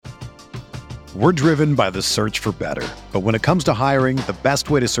We're driven by the search for better. But when it comes to hiring, the best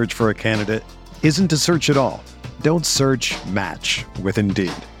way to search for a candidate isn't to search at all. Don't search, match with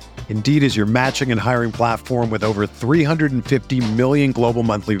Indeed. Indeed is your matching and hiring platform with over 350 million global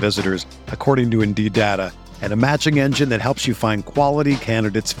monthly visitors, according to Indeed data, and a matching engine that helps you find quality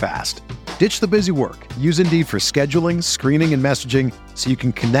candidates fast. Ditch the busy work. Use Indeed for scheduling, screening, and messaging so you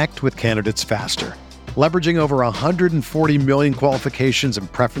can connect with candidates faster. Leveraging over 140 million qualifications and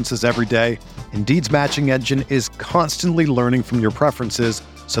preferences every day, Indeed's matching engine is constantly learning from your preferences,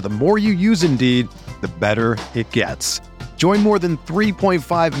 so the more you use Indeed, the better it gets. Join more than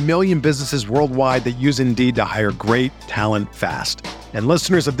 3.5 million businesses worldwide that use Indeed to hire great talent fast. And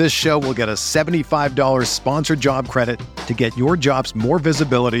listeners of this show will get a $75 sponsored job credit to get your jobs more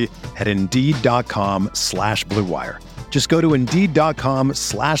visibility at Indeed.com/Blue Wire. Just go to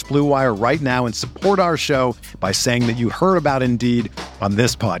Indeed.com/Blue Wire right now and support our show by saying that you heard about Indeed on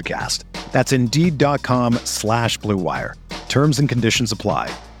this podcast. That's Indeed.com/Blue Wire. Terms and conditions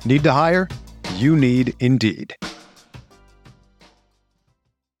apply. Need to hire? You need Indeed.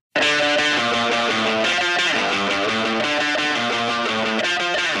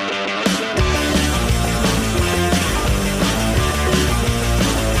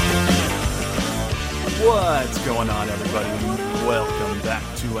 What's going on, everybody? Welcome back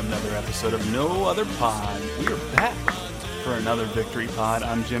to another episode of No Other Pod. We are back for another Victory Pod.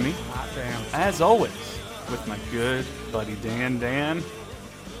 I'm Jimmy. As always, with my good buddy Dan. Dan,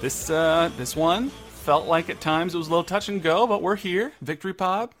 this one felt like at times it was a little touch and go, but we're here. Victory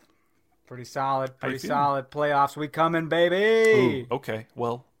Pod. Pretty solid. Playoffs, we coming, baby. Ooh, okay,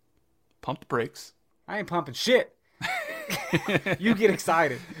 well, pump the brakes. I ain't pumping shit. You get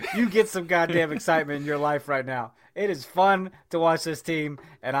excited. You get some goddamn excitement in your life right now. It is fun to watch this team,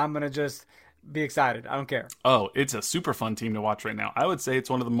 and I'm going to just be excited. I don't care. Oh, it's a super fun team to watch right now. I would say it's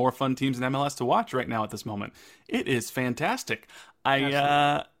one of the more fun teams in MLS to watch right now at this moment. It is fantastic.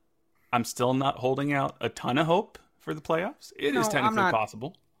 I'm still not holding out a ton of hope for the playoffs. It is technically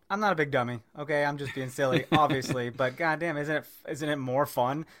possible. I'm not a big dummy, okay? I'm just being silly, obviously. But goddamn, isn't it more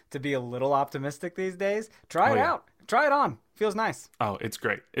fun to be a little optimistic these days? Try it out. Try it on. Feels nice. Oh, it's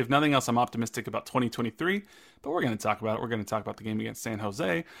great. If nothing else, I'm optimistic about 2023, but we're going to talk about it. We're going to talk about the game against San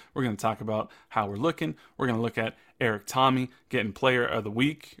Jose. We're going to talk about how we're looking. We're going to look at Eric Thommy getting player of the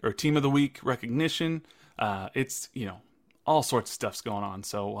week or team of the week recognition. It's, all sorts of stuff's going on.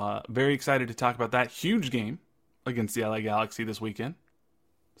 So very excited to talk about that huge game against the LA Galaxy this weekend.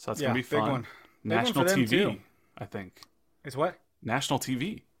 So that's going to be fun. Big one. National big one for them TV, too. I think. It's what? National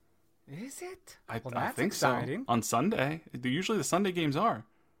TV. Is it? I that's think exciting. So. On Sunday. Usually the Sunday games are.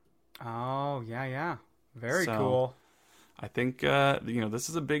 Oh, yeah. Very cool. I think, this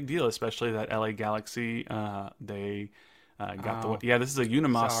is a big deal, especially that LA Galaxy, they got this is a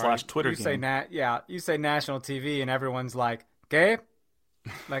Unimos / Twitter game. You say national TV and everyone's like, okay?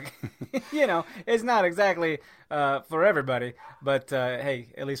 Like, it's not exactly for everybody, but hey,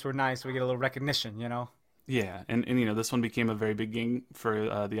 at least we're nice. We get a little recognition, Yeah, and this one became a very big game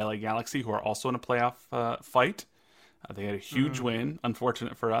for the LA Galaxy, who are also in a playoff fight. They had a huge win,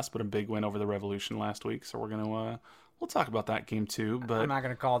 unfortunate for us, but a big win over the Revolution last week. So we'll talk about that game too. But I'm not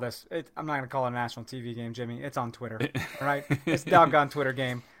gonna call this. I'm not gonna call it a national TV game, Jimmy. It's on Twitter, all right? It's a doggone Twitter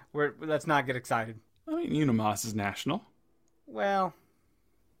game. Let's not get excited. I mean, Unimos is national. Well,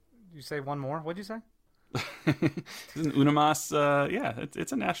 you say one more. What'd you say? Isn't Unimos?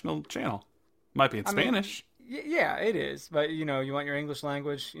 It's a national channel. Might be in Spanish. Yeah, it is. But you want your English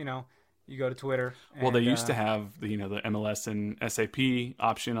language. You go to Twitter. Well, they used to have the MLS and SAP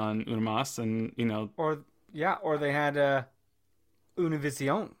option on Unimos, and or they had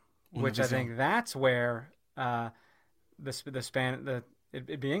Univision, which I think that's where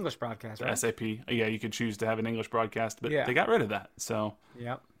it'd be English broadcast, right? SAP. Yeah, you could choose to have an English broadcast, but they got rid of that. So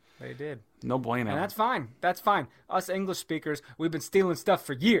yep. They did. No bueno. And that's fine. That's fine. Us English speakers, we've been stealing stuff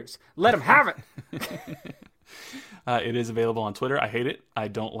for years. Let them have it. It is available on Twitter. I hate it. I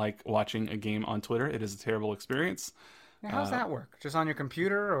don't like watching a game on Twitter. It is a terrible experience. Now, how's that work? Just on your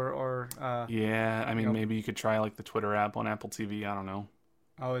computer or yeah, I mean, maybe you could try like the Twitter app on Apple TV. I don't know.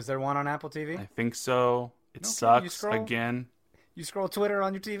 Oh, is there one on Apple TV? I think so. It sucks again. You scroll Twitter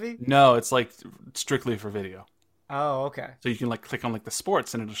on your TV? No, it's like strictly for video. Oh, okay. So you can like click on like the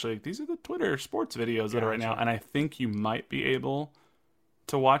sports and it'll show you these are the Twitter sports videos that are right now. And I think you might be able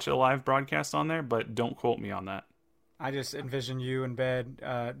to watch a live broadcast on there, but don't quote me on that. I just envision you in bed,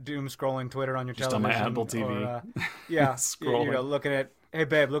 doom scrolling Twitter on your just television. On my Apple TV. Or, yeah, scrolling. Looking at, hey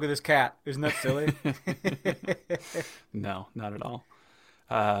babe, look at this cat. Isn't that silly? No, not at all.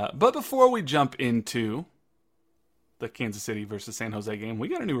 But before we jump into the Kansas City versus San Jose game, we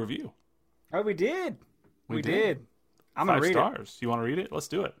got a new review. Oh, we did. We did. I'm going to read 5 stars. You want to read it? Let's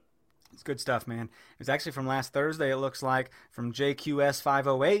do it. It's good stuff, man. It's actually from last Thursday, it looks like, from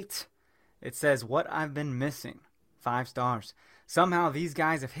JQS508. It says, "What I've been missing." 5 stars. "Somehow these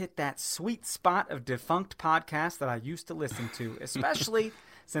guys have hit that sweet spot of defunct podcasts that I used to listen to, especially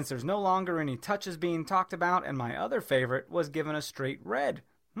since there's no longer any touches being talked about, and my other favorite was given a straight red.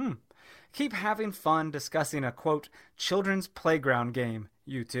 Keep having fun discussing a, quote, children's playground game,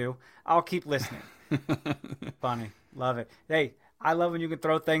 you two. I'll keep listening." Funny. Love it. Hey, I love when you can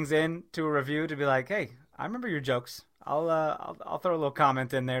throw things in to a review to be like, hey, I remember your jokes. I'll throw a little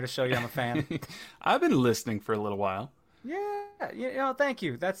comment in there to show you I'm a fan. I've been listening for a little while. Yeah, thank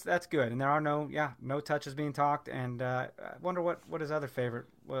you. That's good. And there are no touches being talked. And I wonder what his other favorite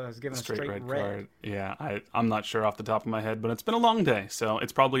was, given a straight red card. Yeah, I'm not sure off the top of my head, but it's been a long day, so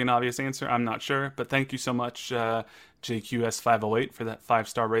it's probably an obvious answer. I'm not sure, but thank you so much, JQS508, for that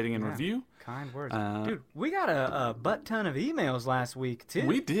 5-star rating and review. Kind words. Dude, we got a butt ton of emails last week, too.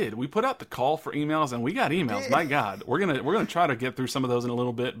 We did. We put out the call for emails, and we got emails. My God. We're gonna try to get through some of those in a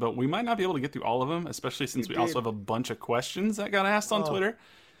little bit, but we might not be able to get through all of them, especially since we also have a bunch of questions that got asked on Twitter.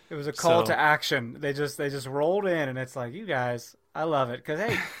 It was a call to action. They just rolled in, and it's like, you guys, I love it. Because,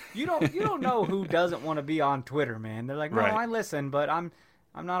 hey, you don't know who doesn't want to be on Twitter, man. They're like, no, right. I listen, but I'm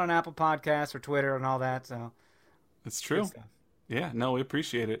not on Apple Podcasts or Twitter and all that, so. It's true. Yeah, no, we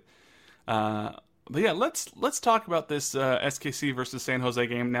appreciate it. But yeah, let's talk about this SKC versus San Jose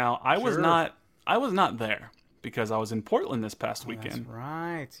game now. I was not there because I was in Portland this past weekend. That's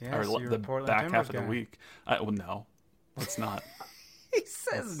right. Yes, or you're the a Portland back Timbers half of guy. the week. Well, no, let's not. He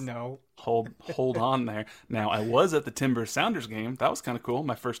says no. Hold on there. Now, I was at the Timbers Sounders game. That was kind of cool.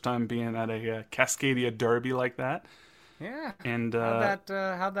 My first time being at a Cascadia derby like that. Yeah. And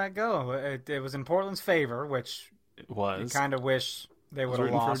how'd that go? It was in Portland's favor, which it was. You kind of wish they would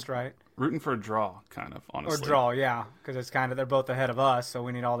have lost, right? Rooting for a draw, kind of, honestly. Or draw, yeah, because it's kind of, they're both ahead of us, so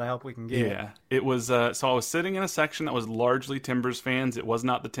we need all the help we can get. Yeah, it was. So I was sitting in a section that was largely Timbers fans. It was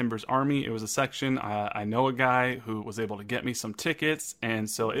not the Timbers Army. It was a section. I know a guy who was able to get me some tickets, and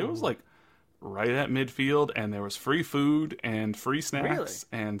so it was like right at midfield, and there was free food and free snacks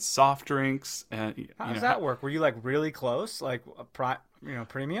and soft drinks. And how does that work? Were you like really close, like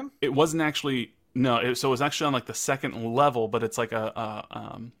premium? It wasn't actually. No, so it was actually on like the second level, but it's like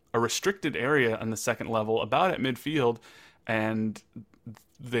a restricted area on the second level, about at midfield, and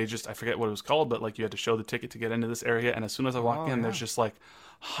they just, I forget what it was called, but like you had to show the ticket to get into this area, and as soon as I walk in, there's just like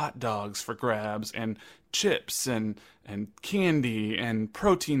hot dogs for grabs, and chips, and candy, and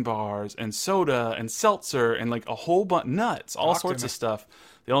protein bars, and soda, and seltzer, and like a whole bunch, nuts, all sorts of stuff.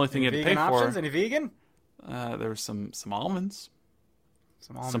 The only thing you had to pay options? for... Any vegan? There was some almonds.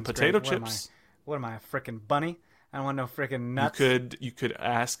 Some potato chips. What am I, a frickin' bunny? I don't want no frickin' nuts. You could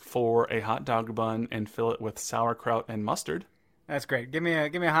ask for a hot dog bun and fill it with sauerkraut and mustard. That's great. Give me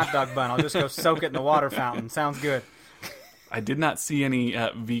a hot dog bun. I'll just go soak it in the water fountain. Sounds good. I did not see any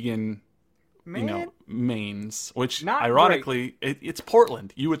vegan, mains. Which, not ironically, it's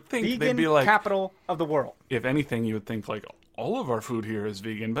Portland. You would think vegan they'd be like capital of the world. If anything, you would think like all of our food here is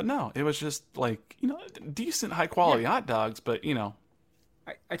vegan, but no, it was just like decent, high quality hot dogs, but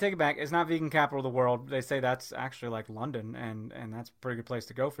I take it back. It's not vegan capital of the world. They say that's actually like London, and that's a pretty good place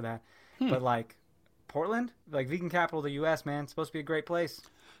to go for that. But like Portland, like vegan capital of the U.S., man, it's supposed to be a great place.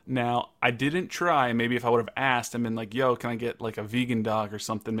 Now, I didn't try. Maybe if I would have asked and been like, yo, can I get like a vegan dog or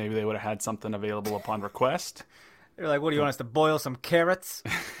something, maybe they would have had something available upon request. They're like, what do you want us to boil some carrots?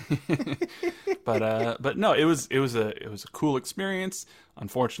 But no, it was a cool experience.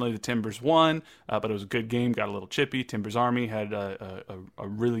 Unfortunately, the Timbers won, but it was a good game. Got a little chippy. Timbers Army had a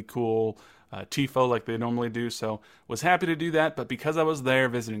really cool tifo like they normally do, so was happy to do that. But because I was there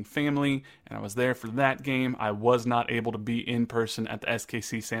visiting family and I was there for that game, I was not able to be in person at the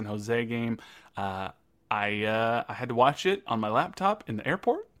SKC San Jose game. I had to watch it on my laptop in the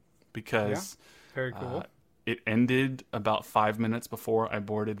airport because very cool. It ended about 5 minutes before I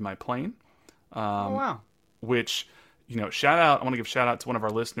boarded my plane. Oh, wow. Which, I want to give shout out to one of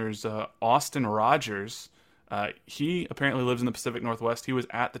our listeners, Austin Rogers. He apparently lives in the Pacific Northwest. He was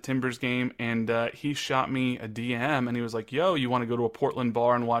at the Timbers game, and he shot me a DM, and he was like, yo, you want to go to a Portland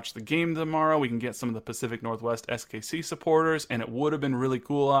bar and watch the game tomorrow? We can get some of the Pacific Northwest SKC supporters, and it would have been really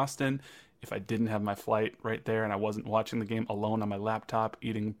cool, Austin, if I didn't have my flight right there and I wasn't watching the game alone on my laptop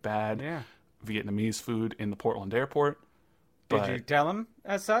eating bad Vietnamese food in the Portland airport. Did you tell him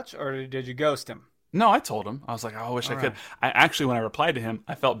as such, or did you ghost him? No, I told him. I was like, I wish I could. When I replied to him,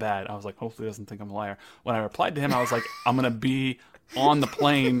 I felt bad. I was like, hopefully he doesn't think I'm a liar. When I replied to him, I was like, I'm going to be on the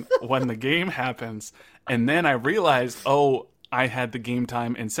plane when the game happens. And then I realized, I had the game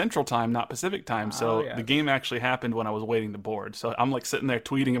time in Central Time, not Pacific Time. So yes. the game actually happened when I was waiting to board. So I'm like sitting there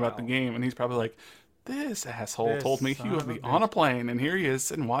tweeting about the game, and he's probably like, "This asshole told me he would be on a plane, and here he is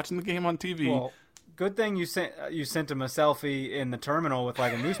sitting watching the game on TV." Well, good thing you sent him a selfie in the terminal with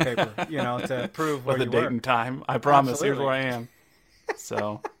like a newspaper, to prove where with you the date were. and time. I promise. Absolutely. Here's where I am.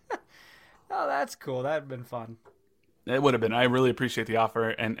 So. Oh, that's cool. That'd been fun. It would have been. I really appreciate the offer.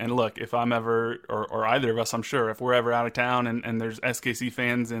 And look, if I'm ever, or either of us, I'm sure, if we're ever out of town and there's SKC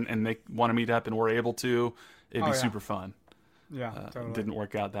fans and they want to meet up and we're able to, it'd be super fun. Yeah, totally. It didn't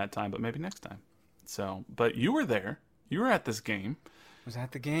work out that time, but maybe next time. So, but you were there. You were at this game. Was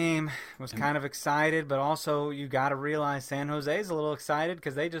at the game. Was kind of excited, but also you got to realize San Jose's a little excited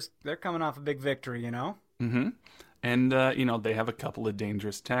because they're coming off a big victory, Mm-hmm. And, they have a couple of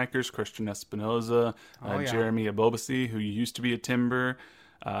dangerous attackers, Christian Espinoza, Jeremy Abobasi, who used to be a Timber.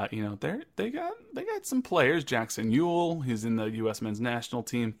 They got some players. Jackson Ewell, who's in the U.S. men's national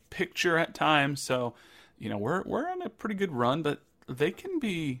team picture at times. So, we're on a pretty good run, but they can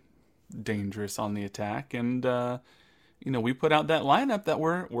be dangerous on the attack. And, we put out that lineup that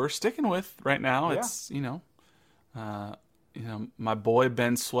we're sticking with right now. Yeah. It's, my boy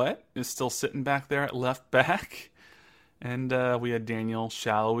Ben Sweat is still sitting back there at left back. And we had Daniel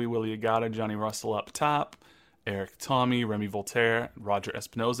Shallowy, Willie Agata, Johnny Russell up top, Eric Tommy, Remy Voltaire, Roger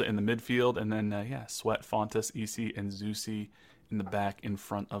Espinoza in the midfield, and then, Sweat, Fontes, Isi, and Zusi in the back in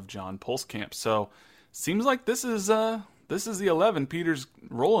front of John Pulskamp. So, seems like this is the 11 Peter's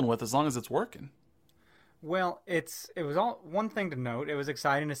rolling with as long as it's working. Well, it was all one thing to note. It was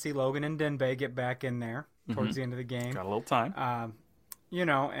exciting to see Logan and Denbei get back in there towards the end of the game. Got a little time.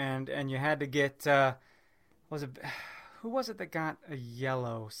 And you had to get who was it that got a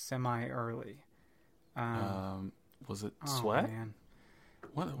yellow semi-early? Was it Sweat? Oh, man.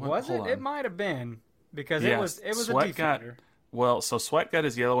 What was it? on. It might have been because it was Sweat a defender. So Sweat got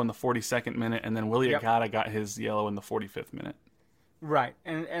his yellow in the 42nd minute, and then Willie Agata got his yellow in the 45th minute. Right,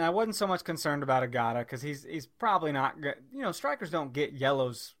 and I wasn't so much concerned about Agata because he's probably not good. Strikers don't get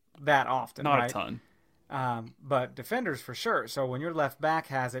yellows that often. Not right? a ton. But defenders for sure. So when your left back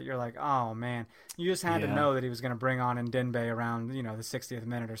has it, you're like, oh man, you just had to know that he was going to bring on Denbei around, the 60th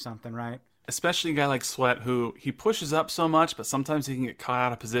minute or something, right? Especially a guy like Sweat, who he pushes up so much, but sometimes he can get caught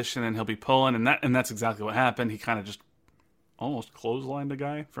out of position and he'll be pulling, and that's exactly what happened. He kind of just almost clotheslined the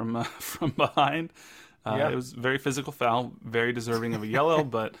guy from behind. It was a very physical foul, very deserving of a yellow,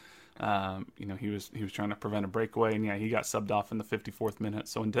 but. He was trying to prevent a breakaway, and he got subbed off in the 54th minute.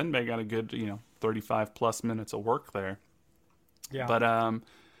 So Denbei got a good 35 plus minutes of work there. Yeah. But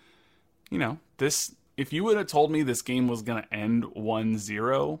this, if you would have told me this game was going to end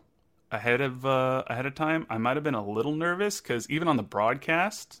 1-0 ahead of time, I might have been a little nervous because even on the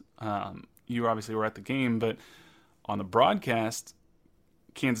broadcast, you obviously were at the game, but on the broadcast,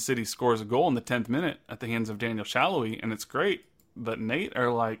 Kansas City scores a goal in the 10th minute at the hands of Daniel Shallowy, and it's great. But Nate are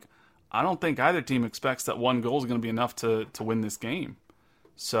like, I don't think either team expects that one goal is going to be enough to win this game.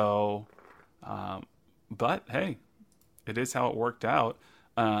 So, but hey, it is how it worked out.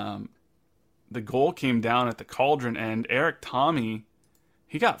 The goal came down at the Cauldron end. Eric Tommy,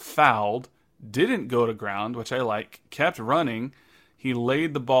 he got fouled, didn't go to ground, which I like, kept running. He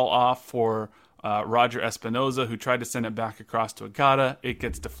laid the ball off for Roger Espinoza, who tried to send it back across to Agata. It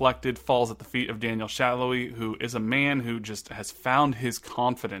gets deflected, falls at the feet of Daniel Shallowy, who is a man who just has found his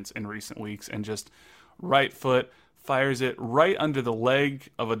confidence in recent weeks and just right foot fires it right under the leg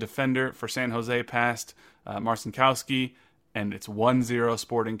of a defender for San Jose past Marcinkowski, and it's 1-0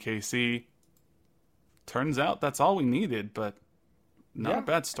 Sporting KC. Turns out that's all we needed, but not a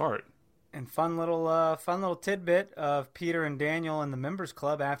bad start. And fun little tidbit of Peter and Daniel and the members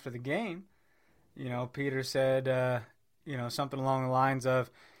club after the game. Peter said, something along the lines of,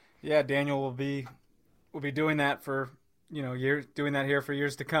 Daniel will be doing that for, years, doing that here for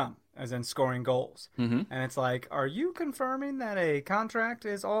years to come, as in scoring goals. Mm-hmm. And it's like, are you confirming that a contract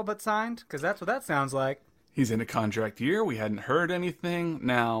is all but signed? Because that's what that sounds like. He's in a contract year. We hadn't heard anything.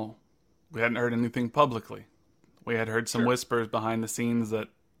 Now, we hadn't heard anything publicly. We had heard some whispers behind the scenes that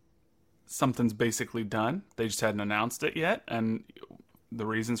something's basically done. They just hadn't announced it yet, and the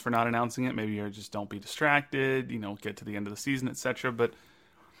reasons for not announcing it, maybe you're just don't be distracted, get to the end of the season, etc. But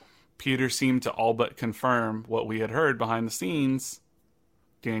Peter seemed to all but confirm what we had heard behind the scenes.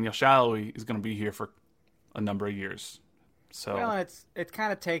 Daniel Shallowy is going to be here for a number of years. So it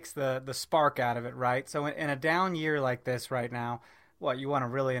kind of takes the spark out of it, right? So in a down year like this right now, you want to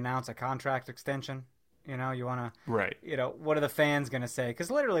really announce a contract extension? You want to, right? What are the fans going to say?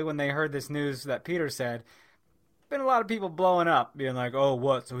 Because literally when they heard this news that Peter said, been a lot of people blowing up, being like, "Oh,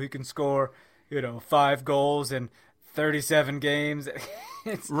 what? So he can score, 5 goals and 37 games.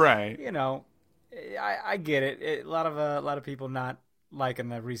 It's Right. I get it. A lot of people not liking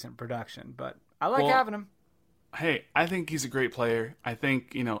the recent production, but I like having him. Hey, I think he's a great player. I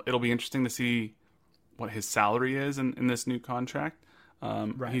think, it'll be interesting to see what his salary is in this new contract.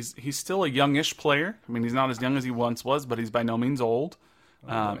 Right. He's still a youngish player. I mean, he's not as young as he once was, but he's by no means old.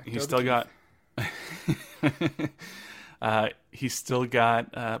 He's still got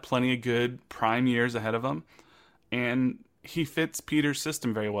plenty of good prime years ahead of him, and he fits Peter's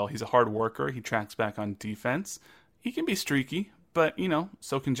system very well. He's a hard worker. He tracks back on defense. He can be streaky, but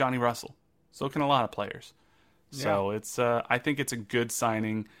so can Johnny Russell. So can a lot of players. So I think it's a good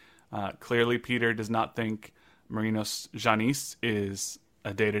signing. Clearly, Peter does not think Marinos Janis is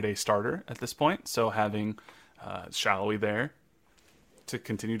a day-to-day starter at this point. So having Shallowy there to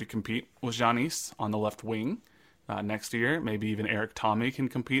continue to compete with Janis on the left wing next year, maybe even Eric Tommy can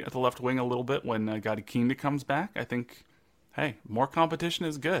compete at the left wing a little bit when Gadikinda comes back. I think, hey, more competition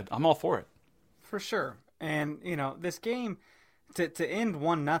is good. I'm all for it. For sure. And, this game, to end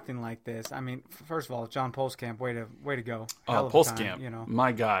 1-0 like this, I mean, first of all, John Polskamp, way to go. Polskamp,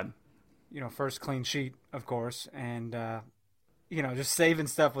 my God. First clean sheet, of course, and, just saving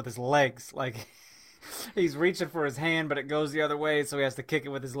stuff with his legs. Like, he's reaching for his hand, but it goes the other way, so he has to kick it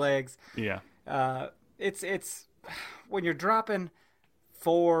with his legs. Yeah. It's when you're dropping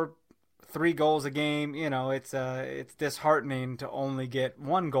 3 goals a game, it's disheartening to only get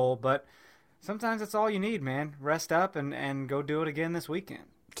 1 goal, but sometimes that's all you need, man. Rest up and go do it again this weekend.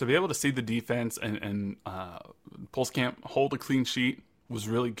 To be able to see the defense and Polskamp hold a clean sheet was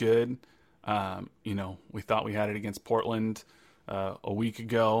really good. We thought we had it against Portland a week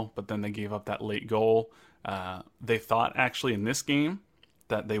ago, but then they gave up that late goal. They thought actually in this game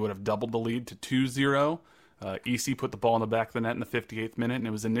that they would have doubled the lead to 2-0. EC put the ball in the back of the net in the 58th minute, and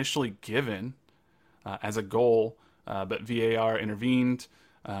it was initially given as a goal, but VAR intervened,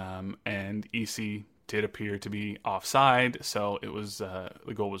 and EC did appear to be offside, so it was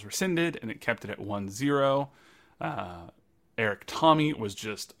the goal was rescinded, and it kept it at 1-0. Eric Tommy was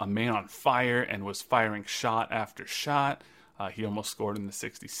just a man on fire and was firing shot after shot. He almost scored in the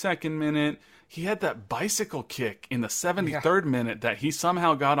 62nd minute. He had that bicycle kick in the 73rd minute that he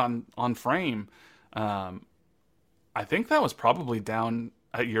somehow got on frame. I think that was probably down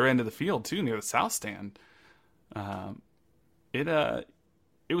at your end of the field too, near the south stand. It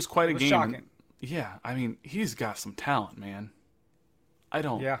was quite a game. Shocking. Yeah, I mean, he's got some talent, man. I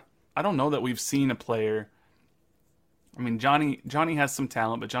don't know that we've seen a player. I mean, Johnny has some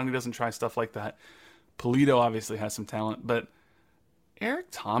talent, but Johnny doesn't try stuff like that. Polito obviously has some talent, but Eric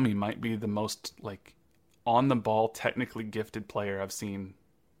Tommy might be the most on the ball, technically gifted player I've seen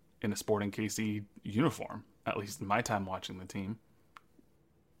in a Sporting KC uniform, at least in my time watching the team.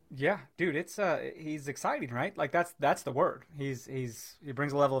 Yeah, dude, it's he's exciting, right? Like that's the word. He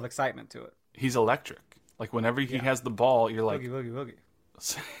brings a level of excitement to it. He's electric. Like whenever he has the ball, you're like boogie.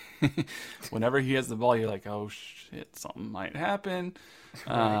 Whenever he has the ball, you're like, oh shit, something might happen.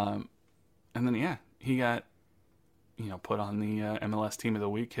 Right. And then he got put on the MLS Team of the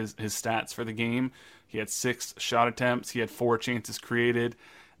Week. His stats for the game: he had 6 shot attempts, he had 4 chances created,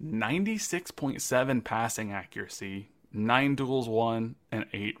 96.7 passing accuracy, 9 duels won, and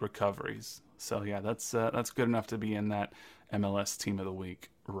 8 recoveries. So that's good enough to be in that MLS Team of the Week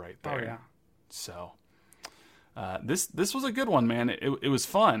right there. Oh yeah. So this was a good one, man. It was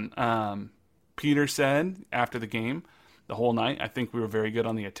fun. Peter said after the game, the whole night, I think we were very good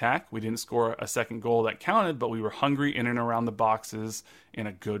on the attack. We didn't score a second goal that counted, but we were hungry in and around the boxes in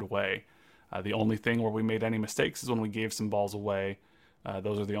a good way. The only thing where we made any mistakes is when we gave some balls away.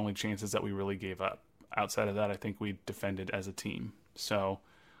 Those are the only chances that we really gave up. Outside of that, I think we defended as a team. So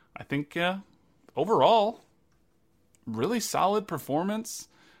I think overall, really solid performance.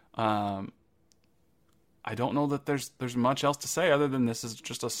 I don't know that there's much else to say other than this is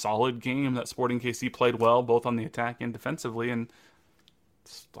just a solid game that Sporting KC played well, both on the attack and defensively, and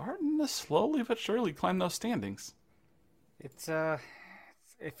starting to slowly but surely climb those standings. It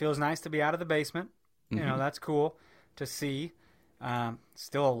feels nice to be out of the basement. Mm-hmm. That's cool to see.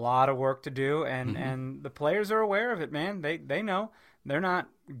 Still a lot of work to do, and the players are aware of it, man. They know they're not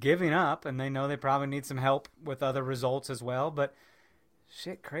giving up, and they know they probably need some help with other results as well, but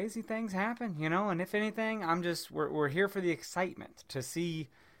shit, crazy things happen, and if anything, we're here for the excitement to see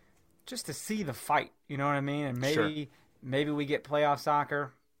the fight, you know what I mean? And maybe we get playoff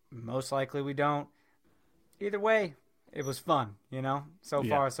soccer, most likely we don't. Either way, it was fun, so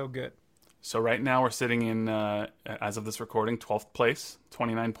far so good. So right now we're sitting in, as of this recording, 12th place,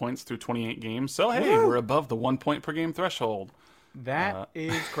 29 points through 28 games. So hey, we're above the 1 point per game threshold. That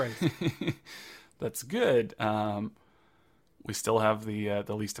is crazy. That's good. We still have the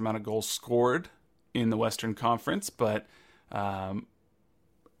least amount of goals scored in the Western Conference, but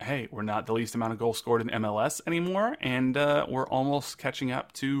hey, we're not the least amount of goals scored in MLS anymore, and we're almost catching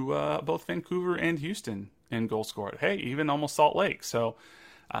up to both Vancouver and Houston in goals scored. Hey, even almost Salt Lake. So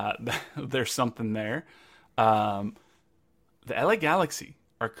there's something there. The LA Galaxy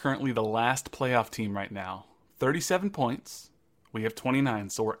are currently the last playoff team right now. 37 points. We have 29,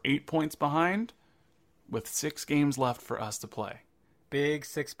 so we're 8 points behind with 6 games left for us to play. Big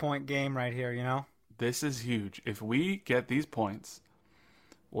 6-point game right here, you know? This is huge. If we get these points,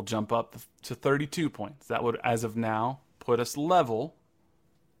 we'll jump up to 32 points. That would, as of now, put us level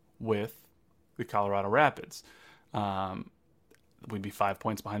with the Colorado Rapids. We'd be 5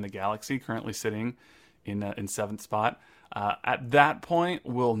 points behind the Galaxy, currently sitting in 7th spot. At that point,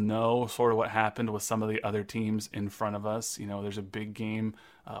 we'll know sort of what happened with some of the other teams in front of us. You know, there's a big game.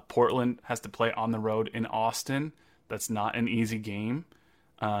 Portland has to play on the road in Austin. That's not an easy game.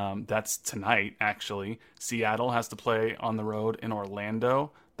 That's tonight, actually. Seattle has to play on the road in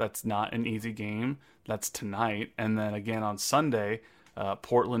Orlando. That's not an easy game. That's tonight. And then again on Sunday,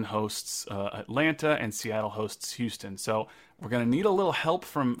 Portland hosts Atlanta and Seattle hosts Houston. So we're going to need a little help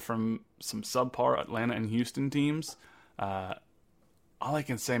from some subpar Atlanta and Houston teams. All I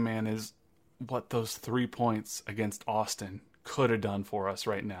can say, man, is what those 3 points against Austin could have done for us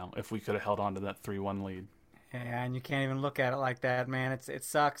right now if we could have held on to that 3-1 lead. Yeah, and you can't even look at it like that, man. It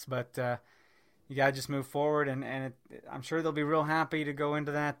sucks, but you got to just move forward, and I'm sure they'll be real happy to go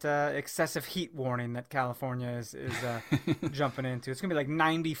into that excessive heat warning that California is jumping into. It's going to be like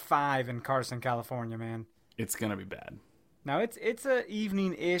 95 in Carson, California, man. It's going to be bad. Now, it's a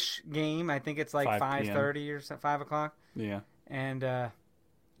evening-ish game. I think it's like 5:30 or 5 o'clock. Yeah. And,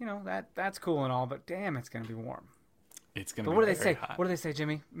 you know, that's cool and all, but damn, it's going to be warm. It's going to be what do very they say? hot. What do they say,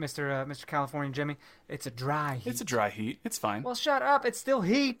 Jimmy? Mr. California Jimmy? It's a dry heat. It's a dry heat. It's fine. Well, shut up. It's still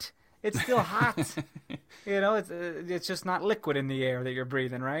heat. It's still hot. You know, it's just not liquid in the air that you're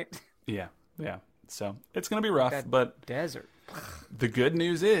breathing, right? Yeah. So it's going to be rough, but desert. The good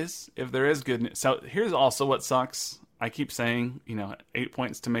news is, if there is good news. So here's also what sucks. I keep saying, 8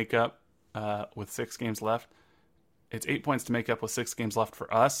 points to make up with 6 games left. It's 8 points to make up with 6 games left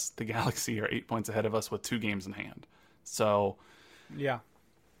for us. The Galaxy are 8 points ahead of us with 2 games in hand. So yeah,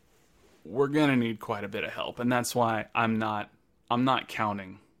 we're gonna need quite a bit of help, and that's why I'm not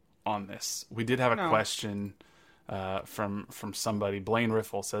counting on this. We did have a question from somebody. Blaine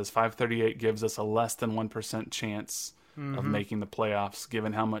Riffle says 538 gives us a less than 1% chance of making the playoffs,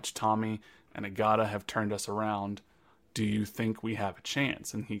 given how much Tommy and Agata have turned us around. Do you think we have a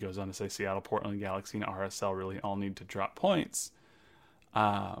chance? And he goes on to say Seattle, Portland, Galaxy, and RSL really all need to drop points.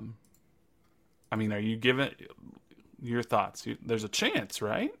 I mean, are you giving your thoughts? There's a chance,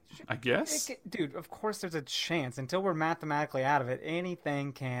 right? I guess. Dude, of course there's a chance. Until we're mathematically out of it,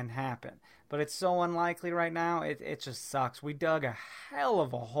 anything can happen. But it's so unlikely right now, it just sucks. We dug a hell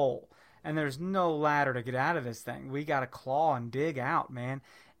of a hole, and there's no ladder to get out of this thing. We got to claw and dig out, man,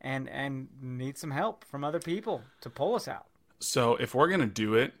 and need some help from other people to pull us out. So if we're going to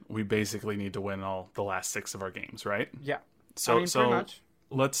do it, we basically need to win all the last 6 of our games, right? Yeah. So pretty much.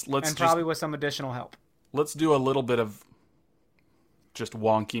 Let's and probably with some additional help. Let's do a little bit of just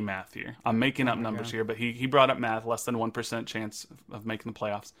wonky math here. I'm making up numbers here, but he brought up math, less than 1% chance of making the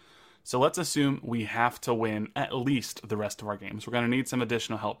playoffs. So let's assume we have to win at least the rest of our games. We're going to need some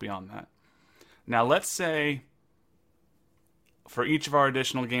additional help beyond that. Now, let's say for each of our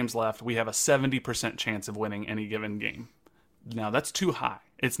additional games left, we have a 70% chance of winning any given game. Now, that's too high.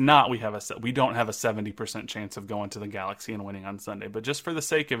 It's not we don't have a 70% chance of going to the Galaxy and winning on Sunday. But just for the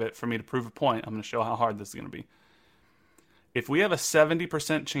sake of it, for me to prove a point, I'm going to show how hard this is going to be. If we have a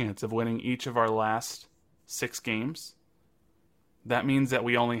 70% chance of winning each of our last 6 games, that means that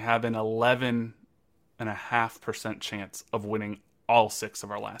we only have an 11.5% chance of winning all 6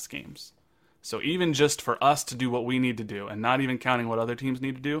 of our last games. So even just for us to do what we need to do, and not even counting what other teams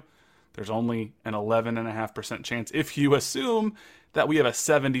need to do, there's only an 11.5% chance if you assume that we have a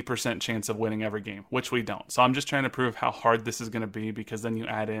 70% chance of winning every game, which we don't. So I'm just trying to prove how hard this is going to be, because then you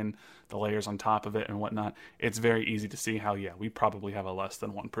add in the layers on top of it and whatnot. It's very easy to see how, we probably have a less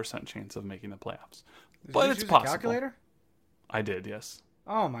than 1% chance of making the playoffs. But it's possible. A calculator? I did, yes.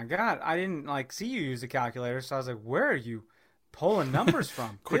 Oh my God. I didn't see you use a calculator, so I was like, where are you pulling numbers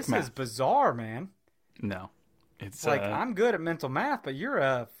from? This math is bizarre, man. No. It's I'm good at mental math, but you're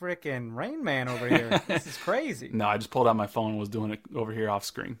a freaking Rain Man over here. This is crazy. No, I just pulled out my phone and was doing it over here off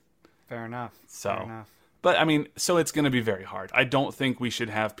screen. Fair enough. Fair enough. But I mean, so it's going to be very hard. I don't think we should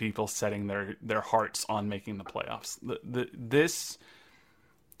have people setting their hearts on making the playoffs. This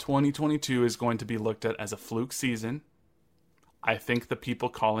 2022 is going to be looked at as a fluke season. I think the people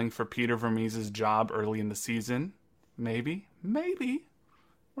calling for Peter Vermees' job early in the season, maybe,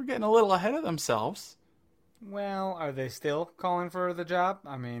 we're getting a little ahead of themselves. Well, are they still calling for the job?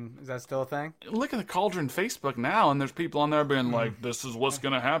 I mean, is that still a thing? Look at the Cauldron Facebook now, and there's people on there being like, this is what's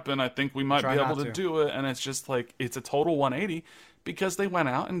going to happen. I think we might be able to do it. And it's just like, it's a total 180 because they went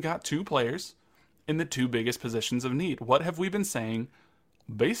out and got 2 players in the 2 biggest positions of need. What have we been saying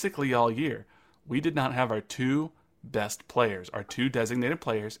basically all year? We did not have our 2 best players, our 2 designated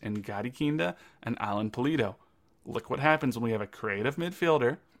players in Gadi Kinda and Alan Pulido. Look what happens when we have a creative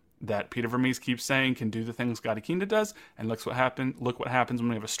midfielder that Peter Vermees keeps saying can do the things Gadi Kinda does, and look what happens when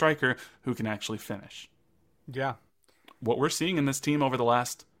we have a striker who can actually finish. Yeah. What we're seeing in this team over the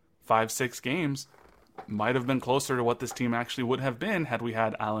last 5-6 games might have been closer to what this team actually would have been had we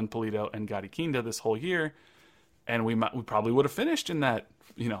had Alan Pulido and Gadi Kinda this whole year, and we probably would have finished in that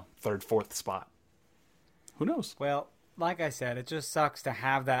 3rd, 4th spot. Who knows? Well, like I said, it just sucks to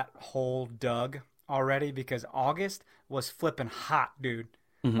have that hole dug already because August was flipping hot, dude.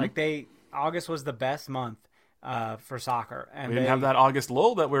 Mm-hmm. August was the best month for soccer, and we didn't have that August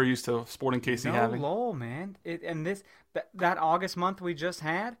lull that we're used to Sporting KC having. No lull, man. That August month we just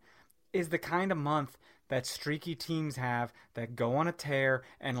had is the kind of month that streaky teams have that go on a tear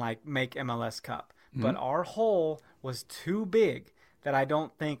and like make MLS Cup. Mm-hmm. But our hole was too big that I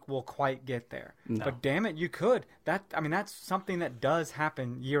don't think we'll quite get there. No. But damn it, you could. That's something that does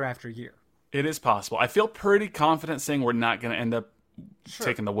happen year after year. It is possible. I feel pretty confident saying we're not going to end up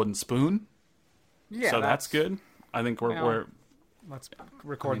taking the wooden spoon. Yeah, so that's good. I think we're let's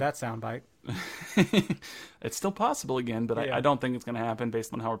record that soundbite. It's still possible again, but I don't think it's going to happen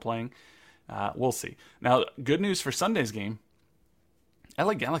based on how we're playing. We'll see. Now, good news for Sunday's game.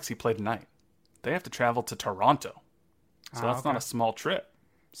 LA Galaxy play tonight. They have to travel to Toronto. So that's not a small trip.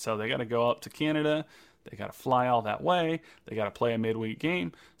 So they got to go up to Canada. They got to fly all that way. They got to play a midweek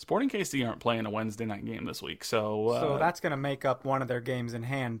game. Sporting KC aren't playing a Wednesday night game this week. So that's going to make up one of their games in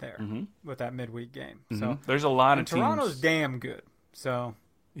hand there with that midweek game. Mm-hmm. So there's a lot of teams. Toronto's damn good. So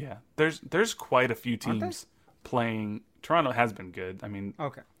yeah, there's quite a few teams playing. Toronto has been good. I mean,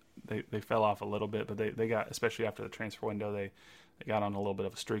 they fell off a little bit, but they got, especially after the transfer window, they got on a little bit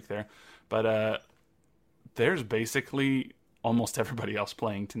of a streak there. But there's basically almost everybody else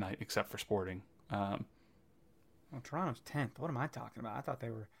playing tonight except for Sporting. Well, Toronto's 10th. What am I talking about? I thought they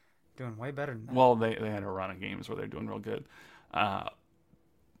were doing way better than that. Well, they had a run of games where they're doing real good. But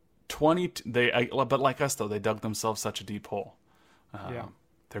like us though, they dug themselves such a deep hole.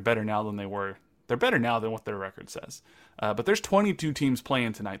 They're better now than they were. They're better now than what their record says. But there's 22 teams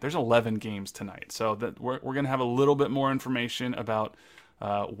playing tonight. There's 11 games tonight. So that we're going to have a little bit more information about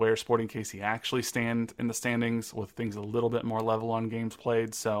where Sporting KC actually stand in the standings with things a little bit more level on games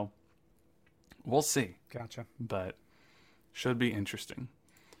played. So we'll see. Gotcha. But should be interesting.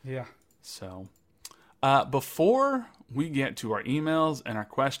 Yeah. So before we get to our emails and our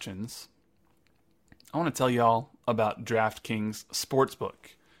questions, I want to tell y'all about DraftKings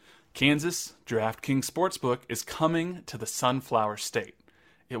Sportsbook. Kansas DraftKings Sportsbook is coming to the Sunflower State.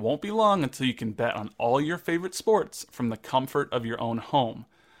 It won't be long until you can bet on all your favorite sports from the comfort of your own home.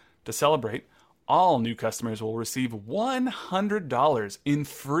 To celebrate, all new customers will receive $100 in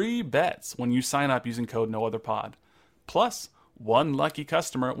free bets when you sign up using code NOOTHERPOD. Plus, one lucky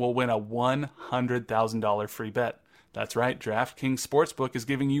customer will win a $100,000 free bet. That's right, DraftKings Sportsbook is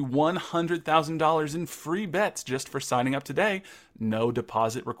giving you $100,000 in free bets just for signing up today. No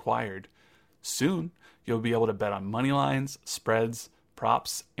deposit required. Soon, you'll be able to bet on money lines, spreads,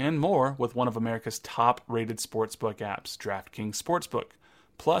 props, and more with one of America's top-rated sportsbook apps, DraftKings Sportsbook.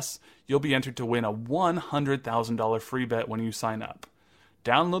 Plus, you'll be entered to win a $100,000 free bet when you sign up.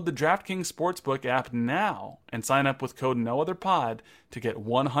 Download the DraftKings Sportsbook app now and sign up with code NOOTHERPOD to get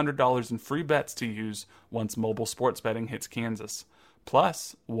 $100 in free bets to use once mobile sports betting hits Kansas.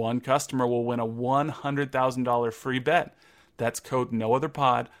 Plus, one customer will win a $100,000 free bet. That's code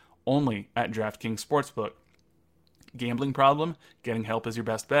NOOTHERPOD only at DraftKings Sportsbook. Gambling problem? Getting help is your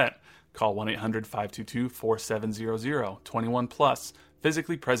best bet. Call 1-800-522-4700. 21 plus.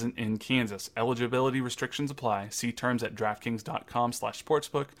 Physically present in Kansas. Eligibility restrictions apply. See terms at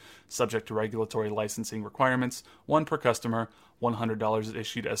DraftKings.com/sportsbook. Subject to regulatory licensing requirements. One per customer. $100 is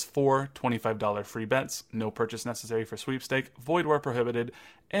issued as 4 $25 free bets. No purchase necessary for sweepstake. Void where prohibited.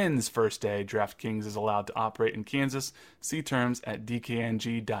 Ends first day. DraftKings is allowed to operate in Kansas. See terms at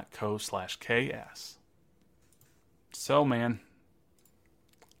dkng.co/ks. So, man,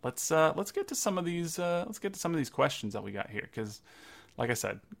 let's get to some of these. Let's get to some of these questions that we got here, because, like I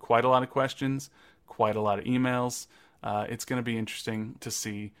said, quite a lot of questions, quite a lot of emails. It's going to be interesting to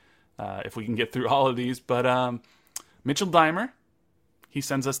see if we can get through all of these. But Mitchell Dimer, he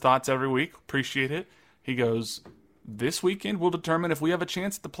sends us thoughts every week. Appreciate it. He goes, this weekend will determine if we have a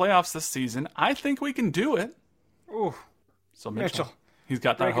chance at the playoffs this season. I think we can do it. Ooh, So Mitchell. Mitchell. He's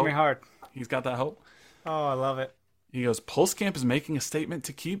got that breaking hope. me heart. He's got that hope. Oh, I love it. He goes, Pulskamp is making a statement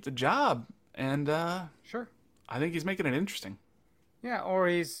to keep the job. And Sure. I think he's making it interesting. Yeah, or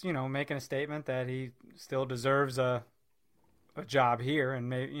he's, making a statement that he still deserves a job here, and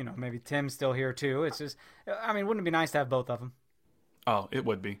maybe Tim's still here too. It's just, wouldn't it be nice to have both of them? Oh, it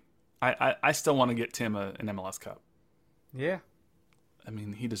would be. I still want to get Tim an MLS Cup. Yeah. I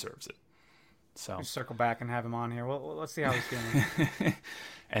mean, he deserves it. So We'll circle back and have him on here. Well, let's see how he's feeling.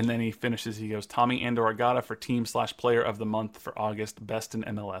 And then he finishes, he goes, Tommy Andoragata for team/player of the month for August, best in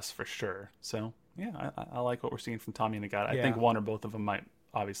MLS for sure. So, yeah, I like what we're seeing from Tommy Andoragata. I think one or both of them might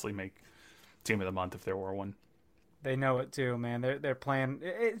obviously make team of the month if there were one. They know it too, man. They're playing.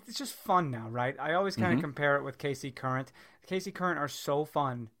 It's just fun now, right? I always kind of compare it with KC Current. KC Current are so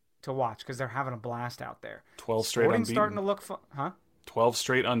fun to watch because they're having a blast out there. 12 straight Sporting's unbeaten. starting to look fun, huh? 12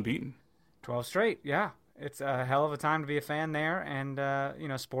 straight unbeaten. 12 straight, yeah. It's a hell of a time to be a fan there,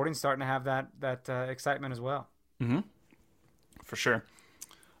 and Sporting's starting to have that excitement as well. Mm-hmm. For sure.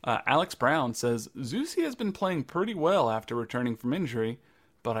 Alex Brown says, Zusi has been playing pretty well after returning from injury,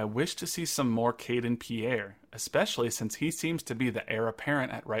 but I wish to see some more Caden Pierre, especially since he seems to be the heir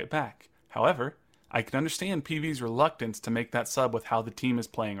apparent at right back. However, I can understand PV's reluctance to make that sub with how the team is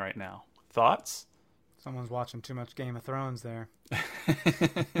playing right now. Thoughts? Someone's watching too much Game of Thrones there.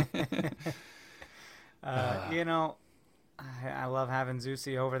 I love having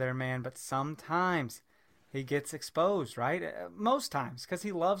Zusi over there, man, but sometimes he gets exposed, right? Most times, because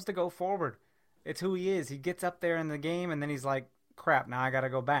he loves to go forward. It's who he is. He gets up there in the game, and then he's like, crap, now I got to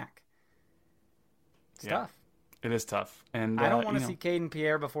go back. It's tough. It is tough. And I don't want to see Caden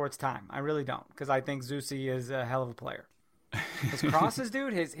Pierre before it's time. I really don't, because I think Zusi is a hell of a player. His crosses,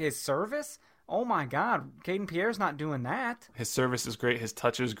 dude, his service, oh my God, Caden Pierre's not doing that. His service is great. His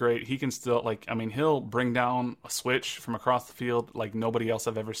touch is great. He can still, he'll bring down a switch from across the field like nobody else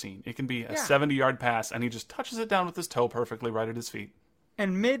I've ever seen. It can be a 70-yard pass, and he just touches it down with his toe perfectly right at his feet.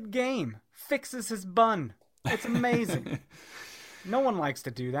 And mid-game, fixes his bun. It's amazing. No one likes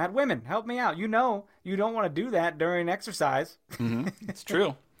to do that. Women, help me out. You don't want to do that during exercise. It's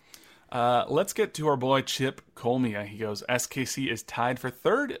true. Let's get to our boy Chip Colmia. He goes, SKC is tied for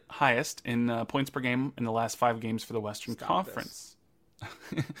third highest in points per game in the last 5 games for the Western Conference.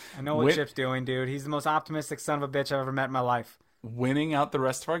 I know what Chip's doing, dude. He's the most optimistic son of a bitch I've ever met in my life. Winning out the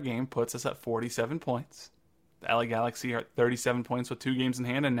rest of our game puts us at 47 points. The LA Galaxy are at 37 points with 2 games in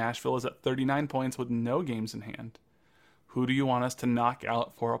hand, and Nashville is at 39 points with no games in hand. Who do you want us to knock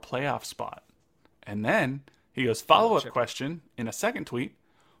out for a playoff spot? And then he goes, follow-up question in a second tweet.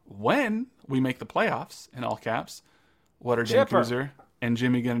 When we make the playoffs, in all caps, what are Dan Kuzer and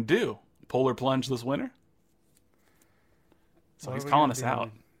Jimmy going to do? Pull or plunge this winter? So he's calling us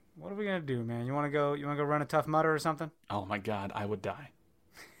out. What are we going to do, man? You want to go run a Tough Mudder or something? Oh, my God. I would die.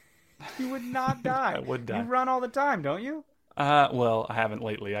 You would not die. I would die. You run all the time, don't you? Well, I haven't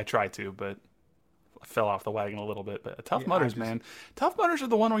lately. I try to, but I fell off the wagon a little bit. But Tough Mudders, man. Tough Mudders are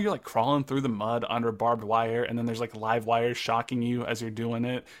the one where you're like crawling through the mud under barbed wire, and then there's like live wires shocking you as you're doing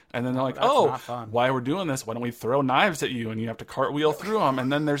it. And then they're like, while we're doing this, why don't we throw knives at you? And you have to cartwheel through them.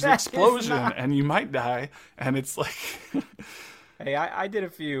 And then there's an explosion, and you might die. And it's like... Hey, I did a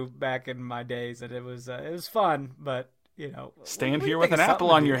few back in my days, and it was fun, but... stand here with an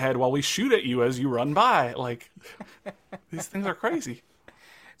apple on your head while we shoot at you as you run by. Like, these things are crazy.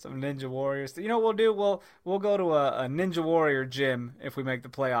 Some Ninja Warriors. You know what we'll do? We'll go to a Ninja Warrior gym if we make the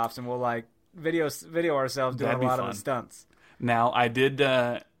playoffs, and we'll like video ourselves doing a lot of the stunts. Now, I did.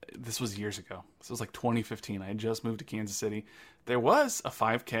 This was years ago. This was like 2015. I had just moved to Kansas City. There was a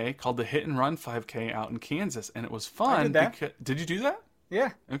 5K called the Hit and Run 5K out in Kansas, and it was fun. I did that. Did you do that? Yeah.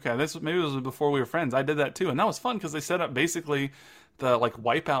 Okay, maybe it was before we were friends. I did that too, and that was fun because they set up basically the like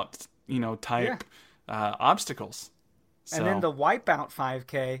wipeout, type obstacles. So. And then the Wipeout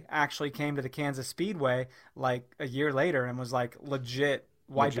 5K actually came to the Kansas Speedway like a year later and was like legit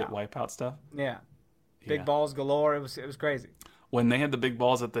wipeout stuff. Yeah. Big balls galore. It was crazy. When they had the big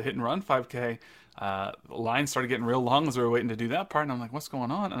balls at the Hit and Run 5K, the line started getting real long as we were waiting to do that part, and I'm like, what's going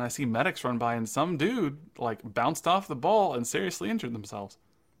on? And I see medics run by, and some dude like bounced off the ball and seriously injured themselves.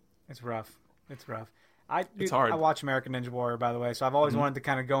 It's rough. It's hard. I watch American Ninja Warrior, by the way, so I've always wanted to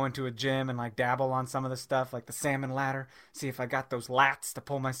kind of go into a gym and like dabble on some of the stuff, like the salmon ladder, see if I got those lats to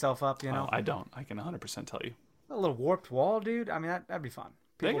pull myself up, Oh, I don't. I can 100% tell you. A little warped wall, dude. I mean, that'd be fun.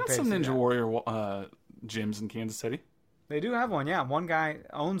 They got some Ninja Warrior gyms in Kansas City. They do have one, yeah. One guy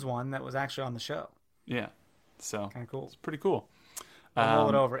owns one that was actually on the show. Yeah. So Kind of cool. it's pretty cool. I'll roll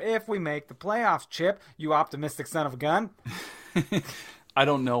it over. If we make the playoffs, Chip, you optimistic son of a gun. I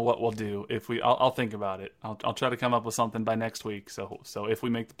don't know what we'll do if we. I'll think about it. I'll try to come up with something by next week. So if we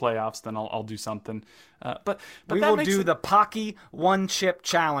make the playoffs, then I'll do something. But we will do the Pocky one chip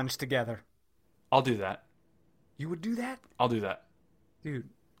challenge together. I'll do that. You would do that, I'll do that, dude.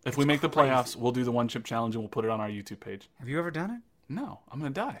 If we make the playoffs, we'll do the one chip challenge and we'll put it on our YouTube page. Have you ever done it? No, I'm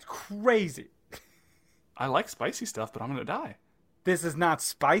gonna die. Crazy. I like spicy stuff, but I'm gonna die. This is not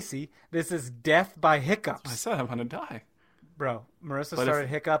spicy. This is death by hiccups. I said I'm gonna die. Bro, Marissa started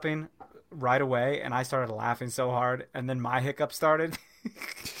hiccuping right away, and I started laughing so hard, and then my hiccup started.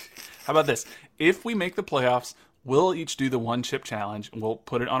 How about this? If we make the playoffs, we'll each do the one chip challenge, and we'll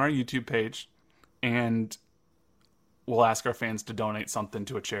put it on our YouTube page, and we'll ask our fans to donate something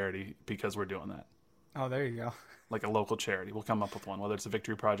to a charity because we're doing that. Oh, there you go. Like a local charity. We'll come up with one, whether it's a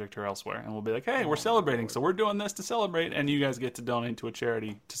Victory Project or elsewhere, and we'll be like, hey, we're celebrating, so we're doing this to celebrate, and you guys get to donate to a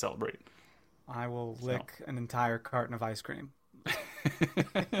charity to celebrate. I will lick an entire carton of ice cream.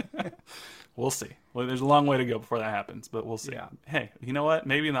 We'll see. Well, there's a long way to go before that happens, but we'll see. Yeah. Hey, you know what?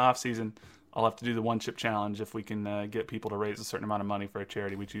 Maybe in the off season, I'll have to do the one chip challenge if we can get people to raise a certain amount of money for a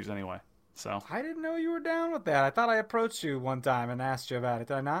charity we choose anyway. So I didn't know you were down with that. I thought I approached you one time and asked you about it.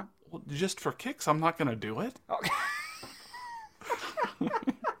 Did I not? well, just for kicks, I'm not going to do it. Okay.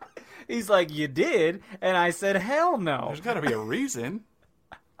 He's like, you did? And I said, hell no. There's got to be a reason.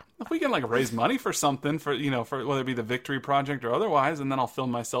 If we can raise money for something for whether it be the Victory Project or otherwise, and then I'll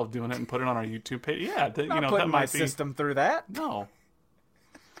film myself doing it and put it on our YouTube page. Yeah, Not putting my system through that. No.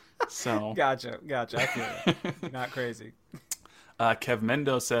 So Gotcha. I feel it. You're not crazy. Kev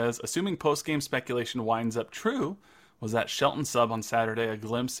Mendo says, assuming post-game speculation winds up true, was that Shelton sub on Saturday a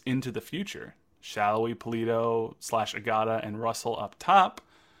glimpse into the future? Shallowy, Polito / Agata, and Russell up top,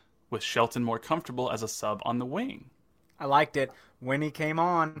 with Shelton more comfortable as a sub on the wing. I liked it. When he came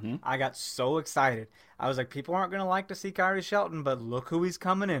on, I got so excited. I was like, people aren't going to like to see Kyrie Shelton, but look who he's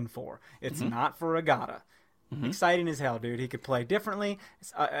coming in for. It's not for Agata. Exciting as hell, dude. He could play differently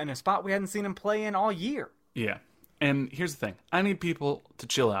in a spot we hadn't seen him play in all year. Yeah. And here's the thing. I need people to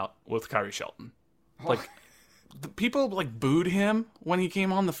chill out with Kyrie Shelton. Like, the people, booed him when he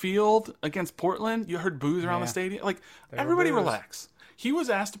came on the field against Portland. You heard boos around the stadium. Everybody relax. He was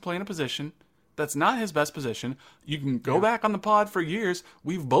asked to play in a position that's not his best position. You can go back on the pod for years.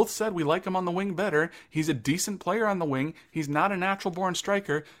 We've both said we like him on the wing better. He's a decent player on the wing. He's not a natural-born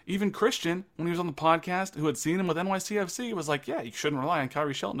striker. Even Christian, when he was on the podcast, who had seen him with NYCFC, was like, yeah, you shouldn't rely on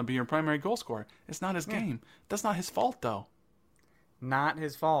Kyrie Shelton to be your primary goal scorer. It's not his game. That's not his fault, though. Not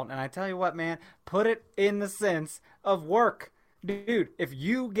his fault. And I tell you what, man, put it in the sense of work. Dude, if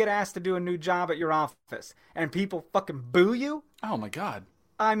you get asked to do a new job at your office and people fucking boo you, oh my God.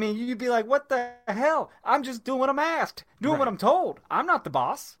 I mean, you'd be like, what the hell? I'm just doing what I'm asked. Doing what I'm told. I'm not the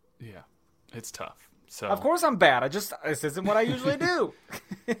boss. Yeah. It's tough. So of course I'm bad. This isn't what I usually do.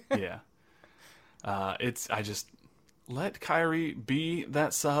 Yeah. I just let Kyrie be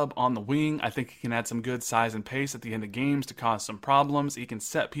that sub on the wing. I think he can add some good size and pace at the end of games to cause some problems. He can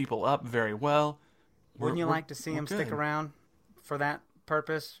set people up very well. Wouldn't you like to see him stick around for that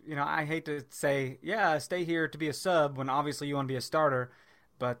purpose? You know, I hate to say, yeah, stay here to be a sub when obviously you want to be a starter.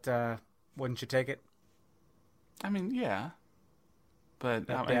 But wouldn't you take it? I mean, yeah. But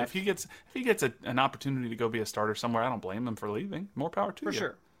if he gets an opportunity to go be a starter somewhere, I don't blame him for leaving. More power to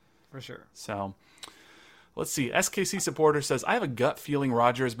you. For sure. So, let's see. SKC supporter says, I have a gut feeling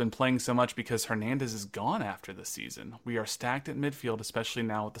Roger has been playing so much because Hernandez is gone after the season. We are stacked at midfield, especially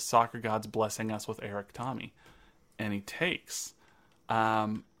now with the soccer gods blessing us with Eric Tommy. And he takes. I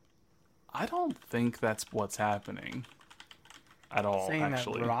don't think that's what's happening. At all, saying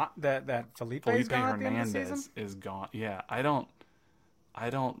actually. That Felipe Hernandez is gone. Yeah, I don't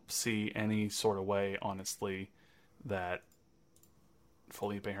see any sort of way, honestly, that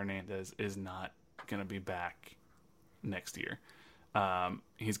Felipe Hernandez is not going to be back next year.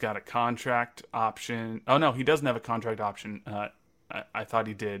 He's got a contract option. Oh no, he doesn't have a contract option. I thought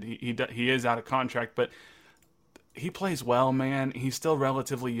he did. He is out of contract, but he plays well, man. He's still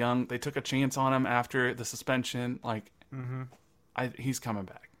relatively young. They took a chance on him after the suspension. He's coming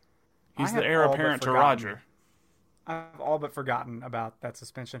back. He's the heir apparent to Roger. I've all but forgotten about that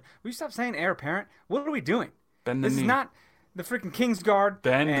suspension. Will you stop saying heir apparent? What are we doing? Bend the knee. This is not the freaking Kingsguard.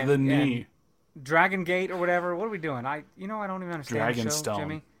 Bend the knee. Dragon Gate or whatever. What are we doing? I don't even understand the show, Dragonstone.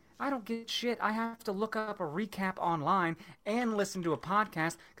 Jimmy. I don't get shit. I have to look up a recap online and listen to a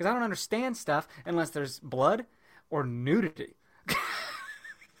podcast because I don't understand stuff unless there's blood or nudity.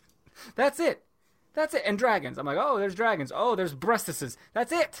 That's it. And dragons. I'm like, oh, there's dragons. Oh, there's breastises.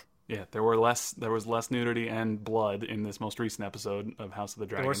 That's it. Yeah, there was less nudity and blood in this most recent episode of House of the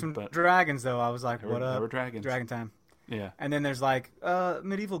Dragon. There were some but dragons, though. I was like, what up? There were dragons. Dragon time. Yeah. And then there's like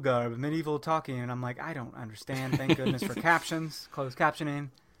medieval garb, medieval talking, and I'm like, I don't understand. Thank goodness for captions, closed captioning.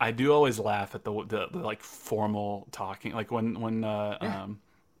 I do always laugh at the like formal talking, like when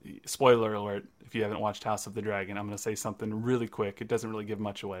spoiler alert, if you haven't watched House of the Dragon, I'm going to say something really quick. It doesn't really give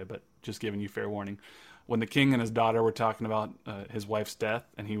much away, but just giving you fair warning. When the king and his daughter were talking about his wife's death,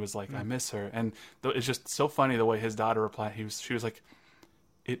 and he was like, I miss her. And it's just so funny the way his daughter replied. She was like,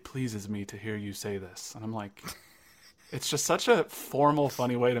 it pleases me to hear you say this. And I'm like, it's just such a formal,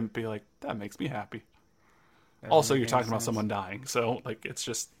 funny way to be like, that makes me happy. Also, you're talking about someone dying. So, like, it's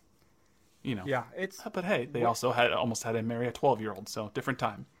just, Yeah, it's... But hey, they also almost had him marry a 12-year-old, so different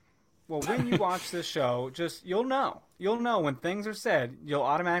time. Well, when you watch this show, you'll know. You'll know when things are said, you'll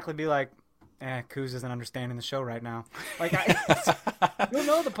automatically be like, Kuz isn't understanding the show right now. Like, you'll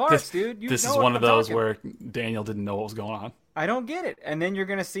know the parts, dude. This is one of those where Daniel didn't know what was going on. I don't get it. And then you're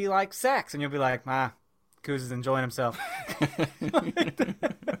going to see, like, sex, and you'll be like, Kuz is enjoying himself.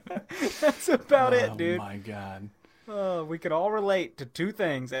 That's about it, dude. Oh, my God. We could all relate to two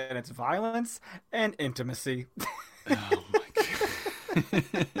things, and it's violence and intimacy. Oh, my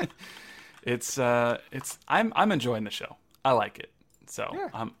God. I'm enjoying the show. I like it. So,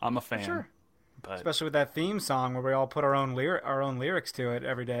 yeah, I'm a fan. Sure. But, especially with that theme song where we all put our own lyrics to it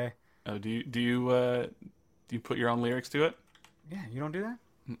every day. Oh, do you put your own lyrics to it? Yeah, you don't do that?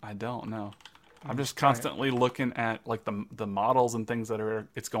 I don't know. I'm just constantly looking at like the models and things that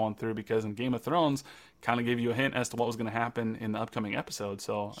it's going through, because in Game of Thrones kind of gave you a hint as to what was going to happen in the upcoming episode.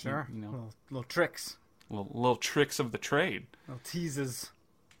 So sure, little tricks, little tricks of the trade, little teases.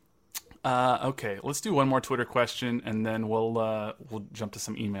 Okay, let's do one more Twitter question, and then we'll jump to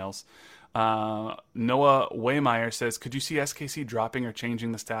some emails. Noah Waymeyer says, could you see SKC dropping or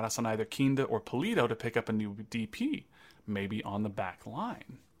changing the status on either Kinda or Polito to pick up a new DP, maybe on the back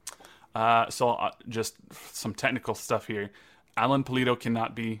line? Just some technical stuff here. Alan Polito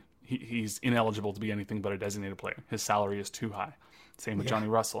cannot be, he's ineligible to be anything but a designated player. His salary is too high. Same with Johnny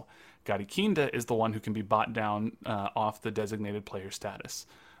Russell. Gadi Kinda is the one who can be bought down off the designated player status.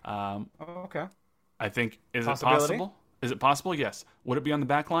 Okay. I think, is it possible? Is it possible? Yes. Would it be on the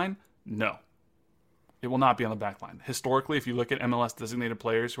back line? No. It will not be on the back line. Historically, if you look at MLS designated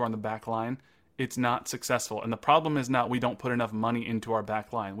players who are on the back line, it's not successful. And the problem is not we don't put enough money into our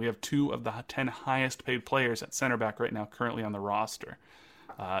back line. We have 2 of the 10 highest paid players at center back right now currently on the roster.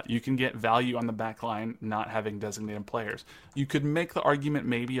 You can get value on the back line not having designated players. You could make the argument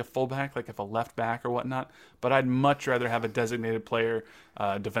maybe a fullback, like if a left back or whatnot, but I'd much rather have a designated player,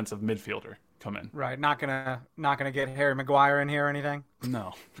 defensive midfielder, come in. Right, not gonna get Harry Maguire in here or anything?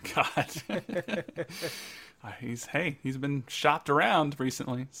 No, God. He's been shopped around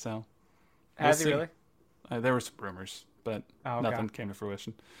recently, so... Has he really? There were some rumors, but nothing came to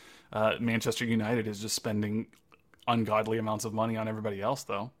fruition. Manchester United is just spending ungodly amounts of money on everybody else,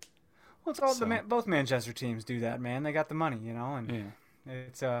 though. Well, it's all both Manchester teams do that, man. They got the money, and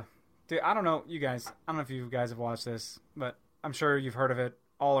it's dude, I don't know, you guys. I don't know if you guys have watched this, but I'm sure you've heard of it.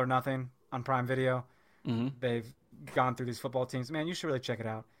 All or Nothing on Prime Video. Mm-hmm. They've gone through these football teams. Man, you should really check it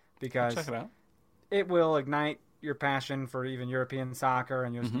out, because it will ignite your passion for even European soccer,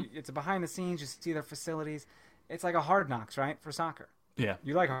 and it's a behind the scenes. You see their facilities. It's like a Hard Knocks, right, for soccer. Yeah.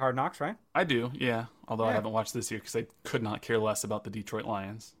 You like Hard Knocks, right? I do, yeah. Although I haven't watched this year because I could not care less about the Detroit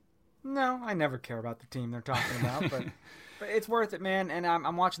Lions. No, I never care about the team they're talking about, but it's worth it, man. And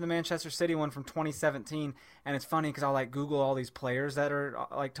I'm watching the Manchester City one from 2017, and it's funny because I'll like Google all these players that are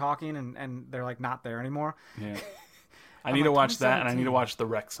like talking, and they're like not there anymore. Yeah. I need to watch that, and I need to watch the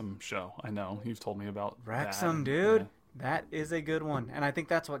Wrexham show. I know you've told me about Wrexham, dude. Yeah. That is a good one, and I think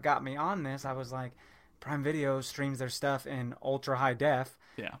that's what got me on this. I was like, Prime Video streams their stuff in ultra high def,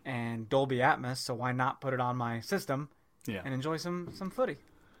 and Dolby Atmos, so why not put it on my system and enjoy some footy?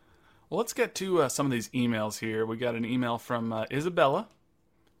 Well, let's get to some of these emails here. We got an email from Isabella,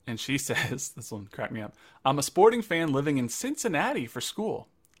 and she says, this one cracked me up. I'm a sporting fan living in Cincinnati for school.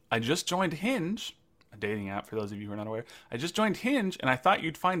 I just joined Hinge, a dating app for those of you who are not aware. I just joined Hinge, and I thought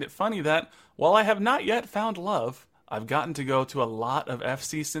you'd find it funny that, while I have not yet found love, I've gotten to go to a lot of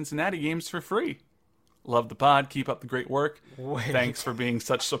FC Cincinnati games for free. Love the pod. Keep up the great work. Thanks for being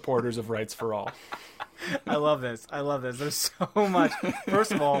such supporters of Rights for All. I love this. There's so much.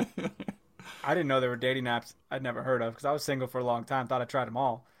 First of all, I didn't know there were dating apps I'd never heard of because I was single for a long time. Thought I tried them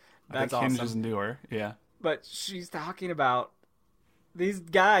all. That's awesome. Hinge is newer, yeah. But she's talking about these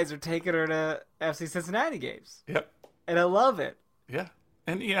guys are taking her to FC Cincinnati games. Yep. And I love it. Yeah.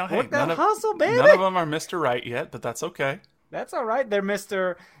 And, hey, hustle, baby. None of them are Mr. Right yet, but that's okay. That's all right. They're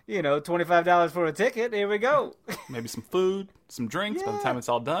Mr. $25 for a ticket. Here we go. Maybe some food, some drinks. By the time it's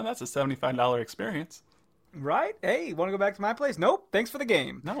all done, that's a $75 experience. Right? Hey, want to go back to my place? Nope. Thanks for the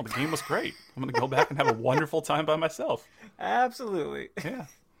game. No, the game was great. I'm going to go back and have a wonderful time by myself. Absolutely. Yeah.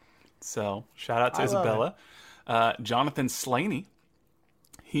 So, shout out to Isabella. Jonathan Slaney.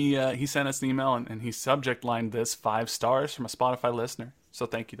 He sent us an email and he subject lined this 5 stars from a Spotify listener. So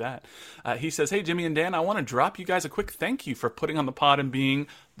thank you that. He says, hey, Jimmy and Dan, I want to drop you guys a quick thank you for putting on the pod and being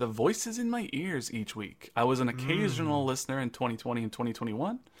the voices in my ears each week. I was an occasional listener in 2020 and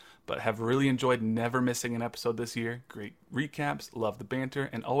 2021, but have really enjoyed never missing an episode this year. Great recaps, love the banter,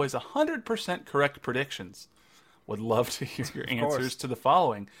 and always 100% correct predictions. Would love to hear your answers to the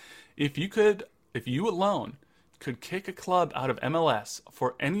following. If you alone could kick a club out of MLS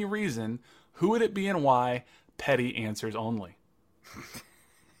for any reason, who would it be and why? Petty answers only.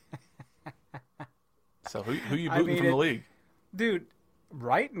 So who you booting from the league? Dude,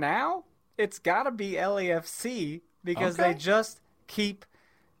 right now, it's got to be LAFC because they just keep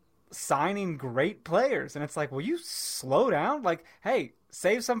signing great players. And it's like, will you slow down? Like, hey,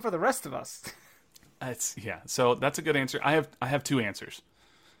 save some for the rest of us. So that's a good answer. I have 2 answers.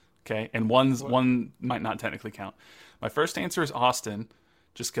 Okay, and one might not technically count. My first answer is Austin,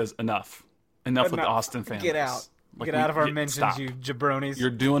 just because enough with the Austin fans. Get out. Get out of our mentions, stop. You jabronis. You're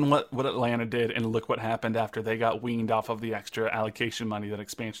doing what Atlanta did, and look what happened after they got weaned off of the extra allocation money that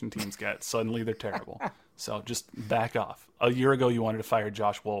expansion teams get. Suddenly they're terrible. So just back off. A year ago you wanted to fire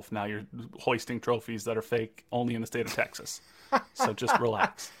Josh Wolf. Now you're hoisting trophies that are fake only in the state of Texas. So just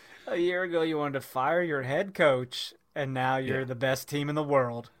relax. A year ago you wanted to fire your head coach, and now you're the best team in the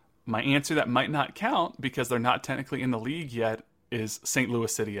world. My answer that might not count, because they're not technically in the league yet, is St.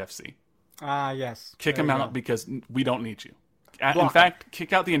 Louis City FC. Yes. Kick them out because we don't need you. In fact,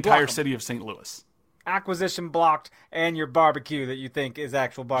 kick out the entire city of St. Louis. Acquisition blocked, and your barbecue that you think is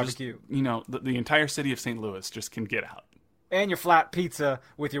actual barbecue. Just, the entire city of St. Louis just can get out. And your flat pizza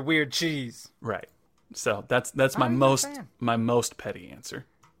with your weird cheese. Right. So that's my most petty answer.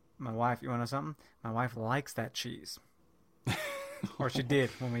 My wife, you want to know something? My wife likes that cheese. Or she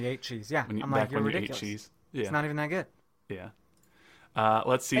did when we ate cheese. Yeah, I'm like, you're ridiculous. You ate cheese. Yeah. It's not even that good. Yeah.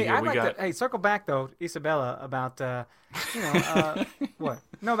 Let's see here. Circle back though, Isabella, about what?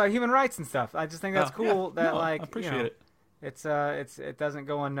 No, about human rights and stuff. I just think that's cool. I appreciate it. It doesn't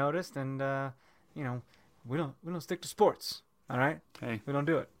go unnoticed, and we don't stick to sports. All right. Hey, we don't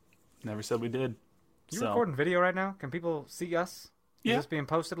do it. Never said we did. You recording video right now? Can people see us? Yeah. Is this being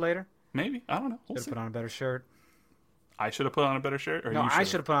posted later? Maybe. I don't know. Should have put on a better shirt. I should have put on a better shirt? Or no, I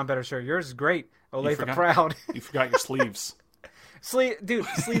should have put on a better shirt. Yours is great. Olathe the Proud. You forgot your sleeves.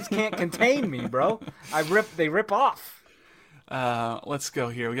 Sleeves can't contain me, bro. They rip off. Let's go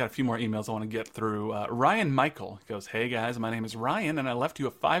here. We got a few more emails I want to get through. Ryan Michael goes, hey guys, my name is Ryan, and I left you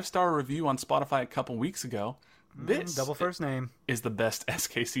a 5-star review on Spotify a couple weeks ago. This double first name is the best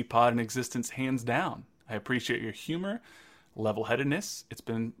SKC pod in existence, hands down. I appreciate your humor, level-headedness. It's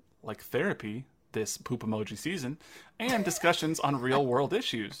been like therapy this poop emoji season, and discussions on real-world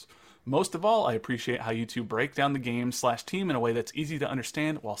issues. Most of all, I appreciate how you two break down the game/team in a way that's easy to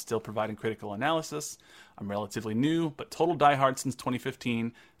understand while still providing critical analysis. I'm relatively new, but total diehard since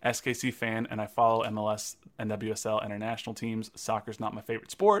 2015, SKC fan, and I follow MLS and WSL international teams. Soccer's not my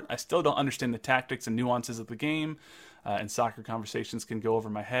favorite sport. I still don't understand the tactics and nuances of the game, and soccer conversations can go over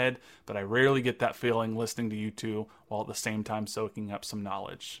my head, but I rarely get that feeling listening to you two while at the same time soaking up some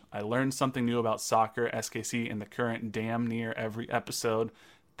knowledge. I learned something new about soccer, SKC, in the current damn near every episode.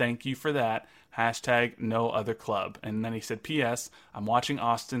 Thank you for that. Hashtag no other club. And then he said, P.S. I'm watching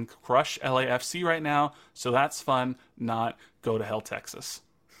Austin crush LAFC right now, so that's fun, not go to hell, Texas.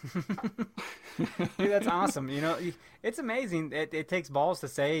 Dude, that's awesome. It's amazing. It takes balls to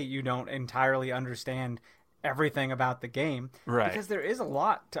say you don't entirely understand everything about the game. Right. Because there is a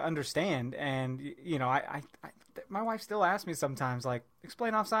lot to understand. And, my wife still asks me sometimes, like,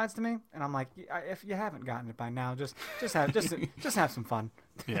 explain offsides to me. And I'm like, if you haven't gotten it by now, just have some fun.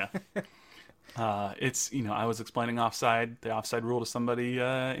 Yeah. I was explaining the offside rule to somebody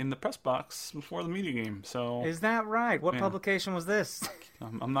in the press box before the media game. So is that right? What publication was this?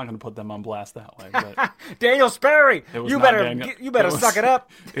 I'm not going to put them on blast that way. But Daniel Sperry, you better suck it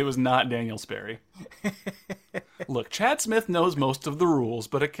up. It was not Daniel Sperry. Look, Chad Smith knows most of the rules,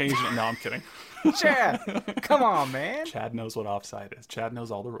 but occasionally, no, I'm kidding. Chad, come on, man. Chad knows what offside is. Chad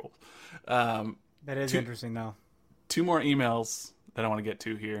knows all the rules. That is interesting, though. 2 more emails that I want to get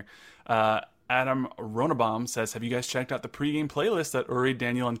to here. Adam Ronabaum says, have you guys checked out the pregame playlist that Uri,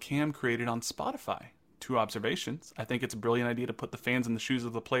 Daniel, and Cam created on Spotify? 2 observations. I think it's a brilliant idea to put the fans in the shoes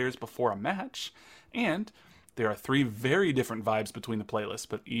of the players before a match. And There are 3 very different vibes between the playlists,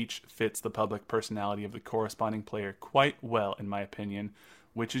 but each fits the public personality of the corresponding player quite well, in my opinion.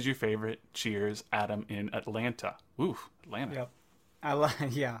 Which is your favorite? Cheers, Adam in Atlanta. Ooh, Atlanta.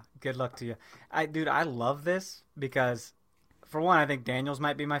 Yep. Yeah, good luck to you. I love this because, for one, I think Daniels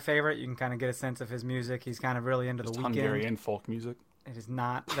might be my favorite. You can kind of get a sense of his music. He's kind of really into Just the Weeknd. Hungarian folk music. It is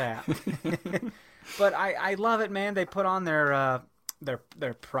not that. But I love it, man. They put on their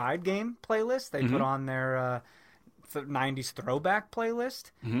Pride Game playlist. They put on their 90s throwback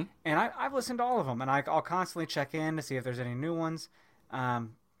playlist. Mm-hmm. And I've listened to all of them. And I'll constantly check in to see if there's any new ones.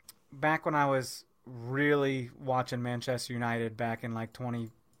 Back when I was really watching Manchester United back in like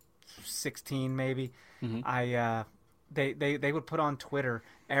 2016 maybe, they would put on Twitter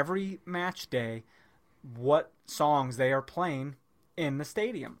every match day what songs they are playing in the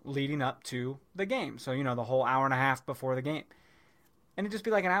stadium leading up to the game. So, the whole hour and a half before the game. And it'd just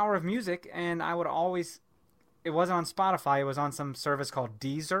be like an hour of music, and I would always... It wasn't on Spotify. It was on some service called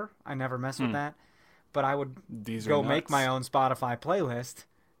Deezer. I never messed with that. But I would go make my own Spotify playlist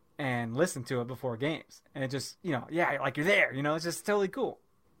and listen to it before games. And it just, like you're there. It's just totally cool.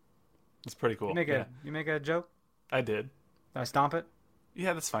 It's pretty cool. You make a joke? I did. Did I stomp it?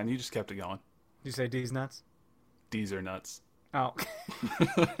 Yeah, that's fine. You just kept it going. Did you say D's nuts? D's are nuts. Oh.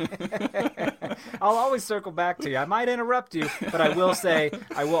 I'll always circle back to you. I might interrupt you, but I will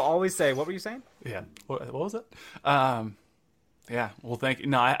always say, what were you saying? Yeah. What was it? Yeah. Well, thank you.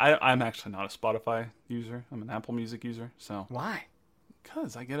 No, I'm actually not a Spotify user. I'm an Apple Music user. So why?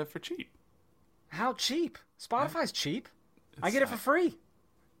 Because I get it for cheap. How cheap? Spotify's cheap. I get it for free.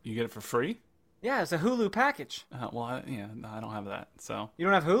 You get it for free? Yeah, it's a Hulu package. No, I don't have that. So you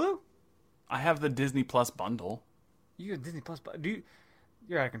don't have Hulu? I have the Disney Plus bundle. You have Disney Plus,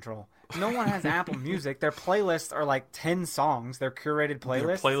 you're out of control. No one has Apple Music. Their playlists are like 10 songs. They're curated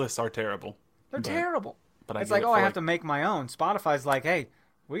playlists. Their playlists are terrible. They're terrible. But it's like, I have to make my own. Spotify's like, hey,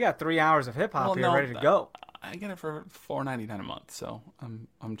 we got 3 hours of hip hop ready to go. I get it for $4.99 a month, so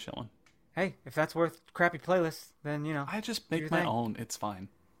I'm chilling. Hey, if that's worth crappy playlists, then I just make my own. It's fine.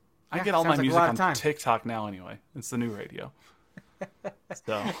 Yeah, I get all my music on TikTok now anyway. It's the new radio.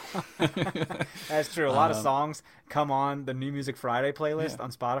 So that's true. A lot of songs come on the New Music Friday playlist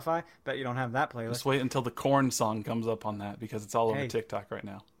on Spotify. Bet you don't have that playlist. Just wait until the Korn song comes up on that because it's all over TikTok right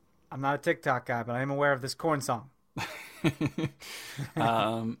now. I'm not a TikTok guy, but I am aware of this Korn song.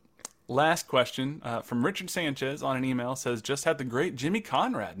 Last question from Richard Sanchez on an email says, just had the great Jimmy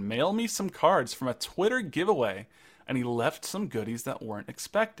Conrad mail me some cards from a Twitter giveaway, and he left some goodies that weren't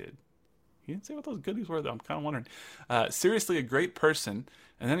expected. He didn't say what those goodies were, though. I'm kind of wondering. Seriously, a great person.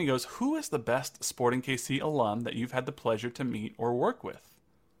 And then he goes, who is the best Sporting KC alum that you've had the pleasure to meet or work with?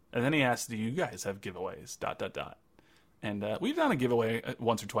 And then he asks, do you guys have giveaways? ... And we've done a giveaway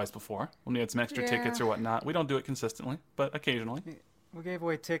once or twice before when we had some extra tickets or whatnot. We don't do it consistently, but occasionally. We gave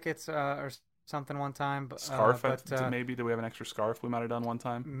away tickets or something one time. But, scarf, maybe. Do we have an extra scarf we might have done one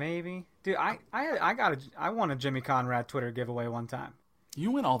time? Maybe. Dude, I won a Jimmy Conrad Twitter giveaway one time. You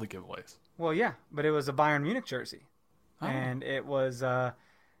win all the giveaways. Well, yeah, but it was a Bayern Munich jersey. Oh. And it was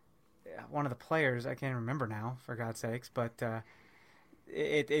one of the players. I can't remember now, for God's sakes, but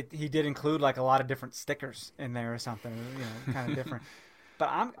he did include like a lot of different stickers in there or something, kind of different.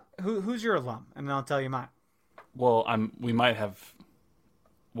 But who's your alum? And then I'll tell you mine. Well, we might have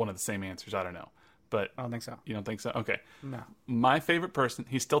one of the same answers. I don't know. But I don't think so. You don't think so? Okay. No. My favorite person,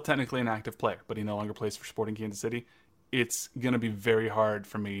 he's still technically an active player, but he no longer plays for Sporting Kansas City. It's going to be very hard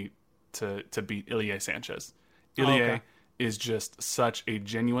for me to beat Ilie Sanchez. Ilie is just such a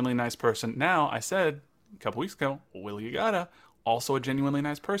genuinely nice person. Now, I said a couple weeks ago, Willie Agata, also a genuinely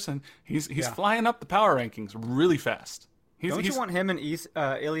nice person. He's flying up the power rankings really fast. Don't you want him and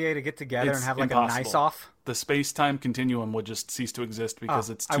Ilie to get together and have like impossible. A nice off? The space-time continuum would just cease to exist because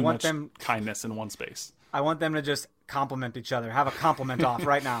it's too much kindness in one space. I want them to just compliment each other. Have a compliment off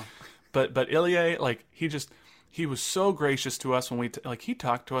right now. But Ilie, like, he was so gracious to us when he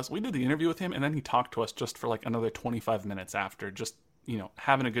talked to us. We did the interview with him, and then he talked to us just for like another 25 minutes after, just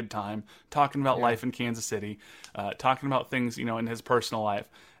having a good time, talking about life in Kansas City, talking about things in his personal life.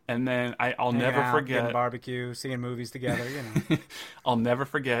 And then I'll never forget getting barbecue, seeing movies together. I'll never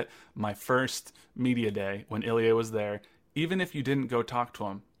forget my first media day when Ilie was there. Even if you didn't go talk to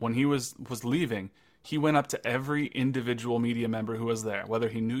him, when he was leaving, he went up to every individual media member who was there, whether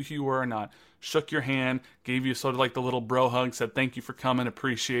he knew who you were or not, shook your hand, gave you sort of like the little bro hug, said thank you for coming,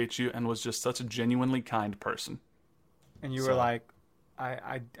 appreciate you, and was just such a genuinely kind person. And you were like,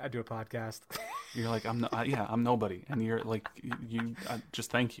 I do a podcast. You're like, I'm nobody, and you're like, just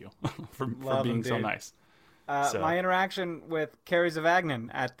thank you for being so nice. My interaction with Kerry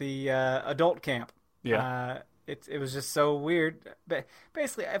Zavagnin at the adult camp Yeah. It was just so weird. But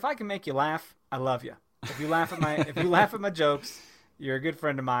basically, if I can make you laugh, I love you. If you laugh at my jokes, you're a good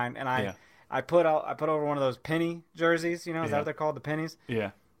friend of mine. And I put over one of those penny jerseys. You know, is that what they're called, the pennies?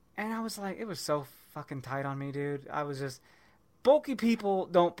 Yeah. And I was like, it was so fucking tight on me, dude. I was just, bulky people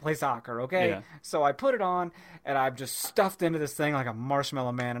don't play soccer, okay? Yeah. So I put it on, and I'm just stuffed into this thing like a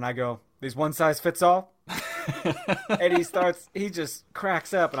marshmallow man, and I go, these one size fits all? And he just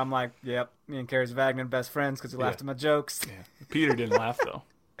cracks up, and I'm like, yep, me and Karis Wagner best friends because he laughed at my jokes. Yeah. Peter didn't laugh, though.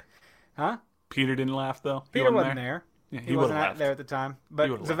 Huh? Peter didn't laugh, though? Peter wasn't there. Yeah, he wasn't there at the time. But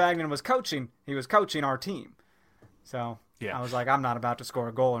Zavagnin was coaching. He was coaching our team. So I was like, I'm not about to score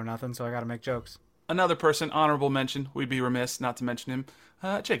a goal or nothing, so I got to make jokes. Another person, honorable mention, we'd be remiss not to mention him,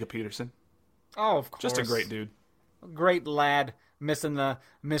 Jacob Peterson. Oh, of course. Just a great dude. Great lad, missing the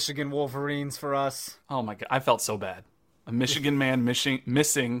Michigan Wolverines for us. Oh, my God. I felt so bad. A Michigan man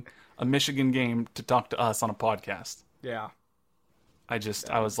missing a Michigan game to talk to us on a podcast. Yeah. I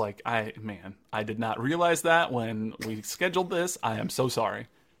was like, I did not realize that when we scheduled this. I am so sorry.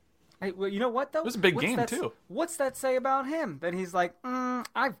 Hey, well, you know what, though? It was a big game, too. What's that say about him? That he's like,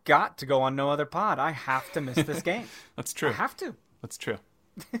 I've got to go on no other pod. I have to miss this game. That's true. I have to. That's true.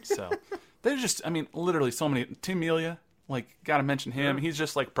 So, there's just, literally so many. Tim Melia, got to mention him. Yeah. He's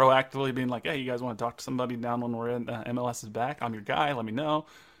just, proactively being like, hey, you guys want to talk to somebody down when we're in MLS is back? I'm your guy. Let me know.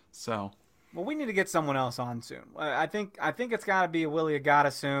 So... Well, we need to get someone else on soon. I think it's got to be a Willie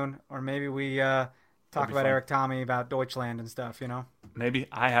Agata soon, or maybe we talk about fun. Eric Tommy about Deutschland and stuff, you know? Maybe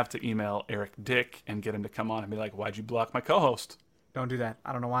I have to email Eric Dick and get him to come on and be like, why'd you block my co-host? Don't do that.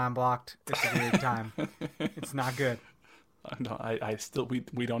 I don't know why I'm blocked. It's a weird time. It's not good. No,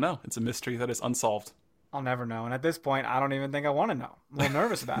 we don't know. It's a mystery that is unsolved. I'll never know. And at this point, I don't even think I want to know. I'm a little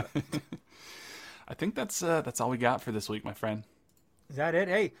nervous about it. I think that's all we got for this week, my friend. Is that it?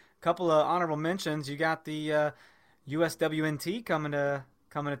 Hey, couple of honorable mentions. You got the USWNT coming to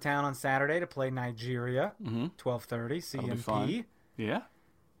town on Saturday to play Nigeria, 12:30 CMP. Yeah.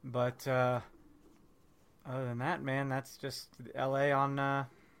 But other than that, man, that's just LA on on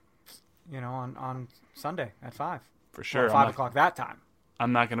Sunday at 5. For sure. 5 o'clock that time.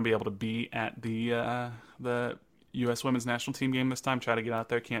 I'm not going to be able to be at the U.S. Women's National Team game this time. Try to get out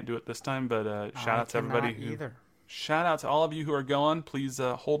there. Can't do it this time. But shout out to everybody either. Shout out to all of you who are going. Please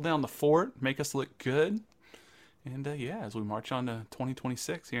hold down the fort. Make us look good. And, as we march on to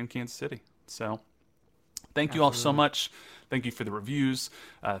 2026 here in Kansas City. So, thank you all so much. Thank you for the reviews.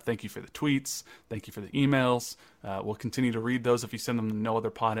 Thank you for the tweets. Thank you for the emails. We'll continue to read those if you send them to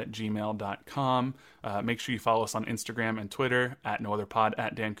nootherpod@gmail.com. Make sure you follow us on Instagram and Twitter at nootherpod,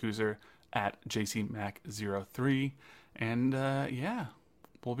 at Dan Kuzer, at JCMac03. And,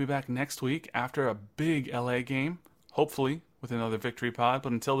 we'll be back next week after a big LA game, hopefully with another victory pod.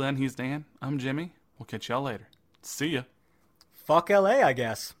 But until then, he's Dan. I'm Jimmy. We'll catch y'all later. See ya. Fuck LA, I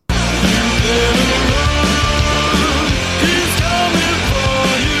guess. He's coming.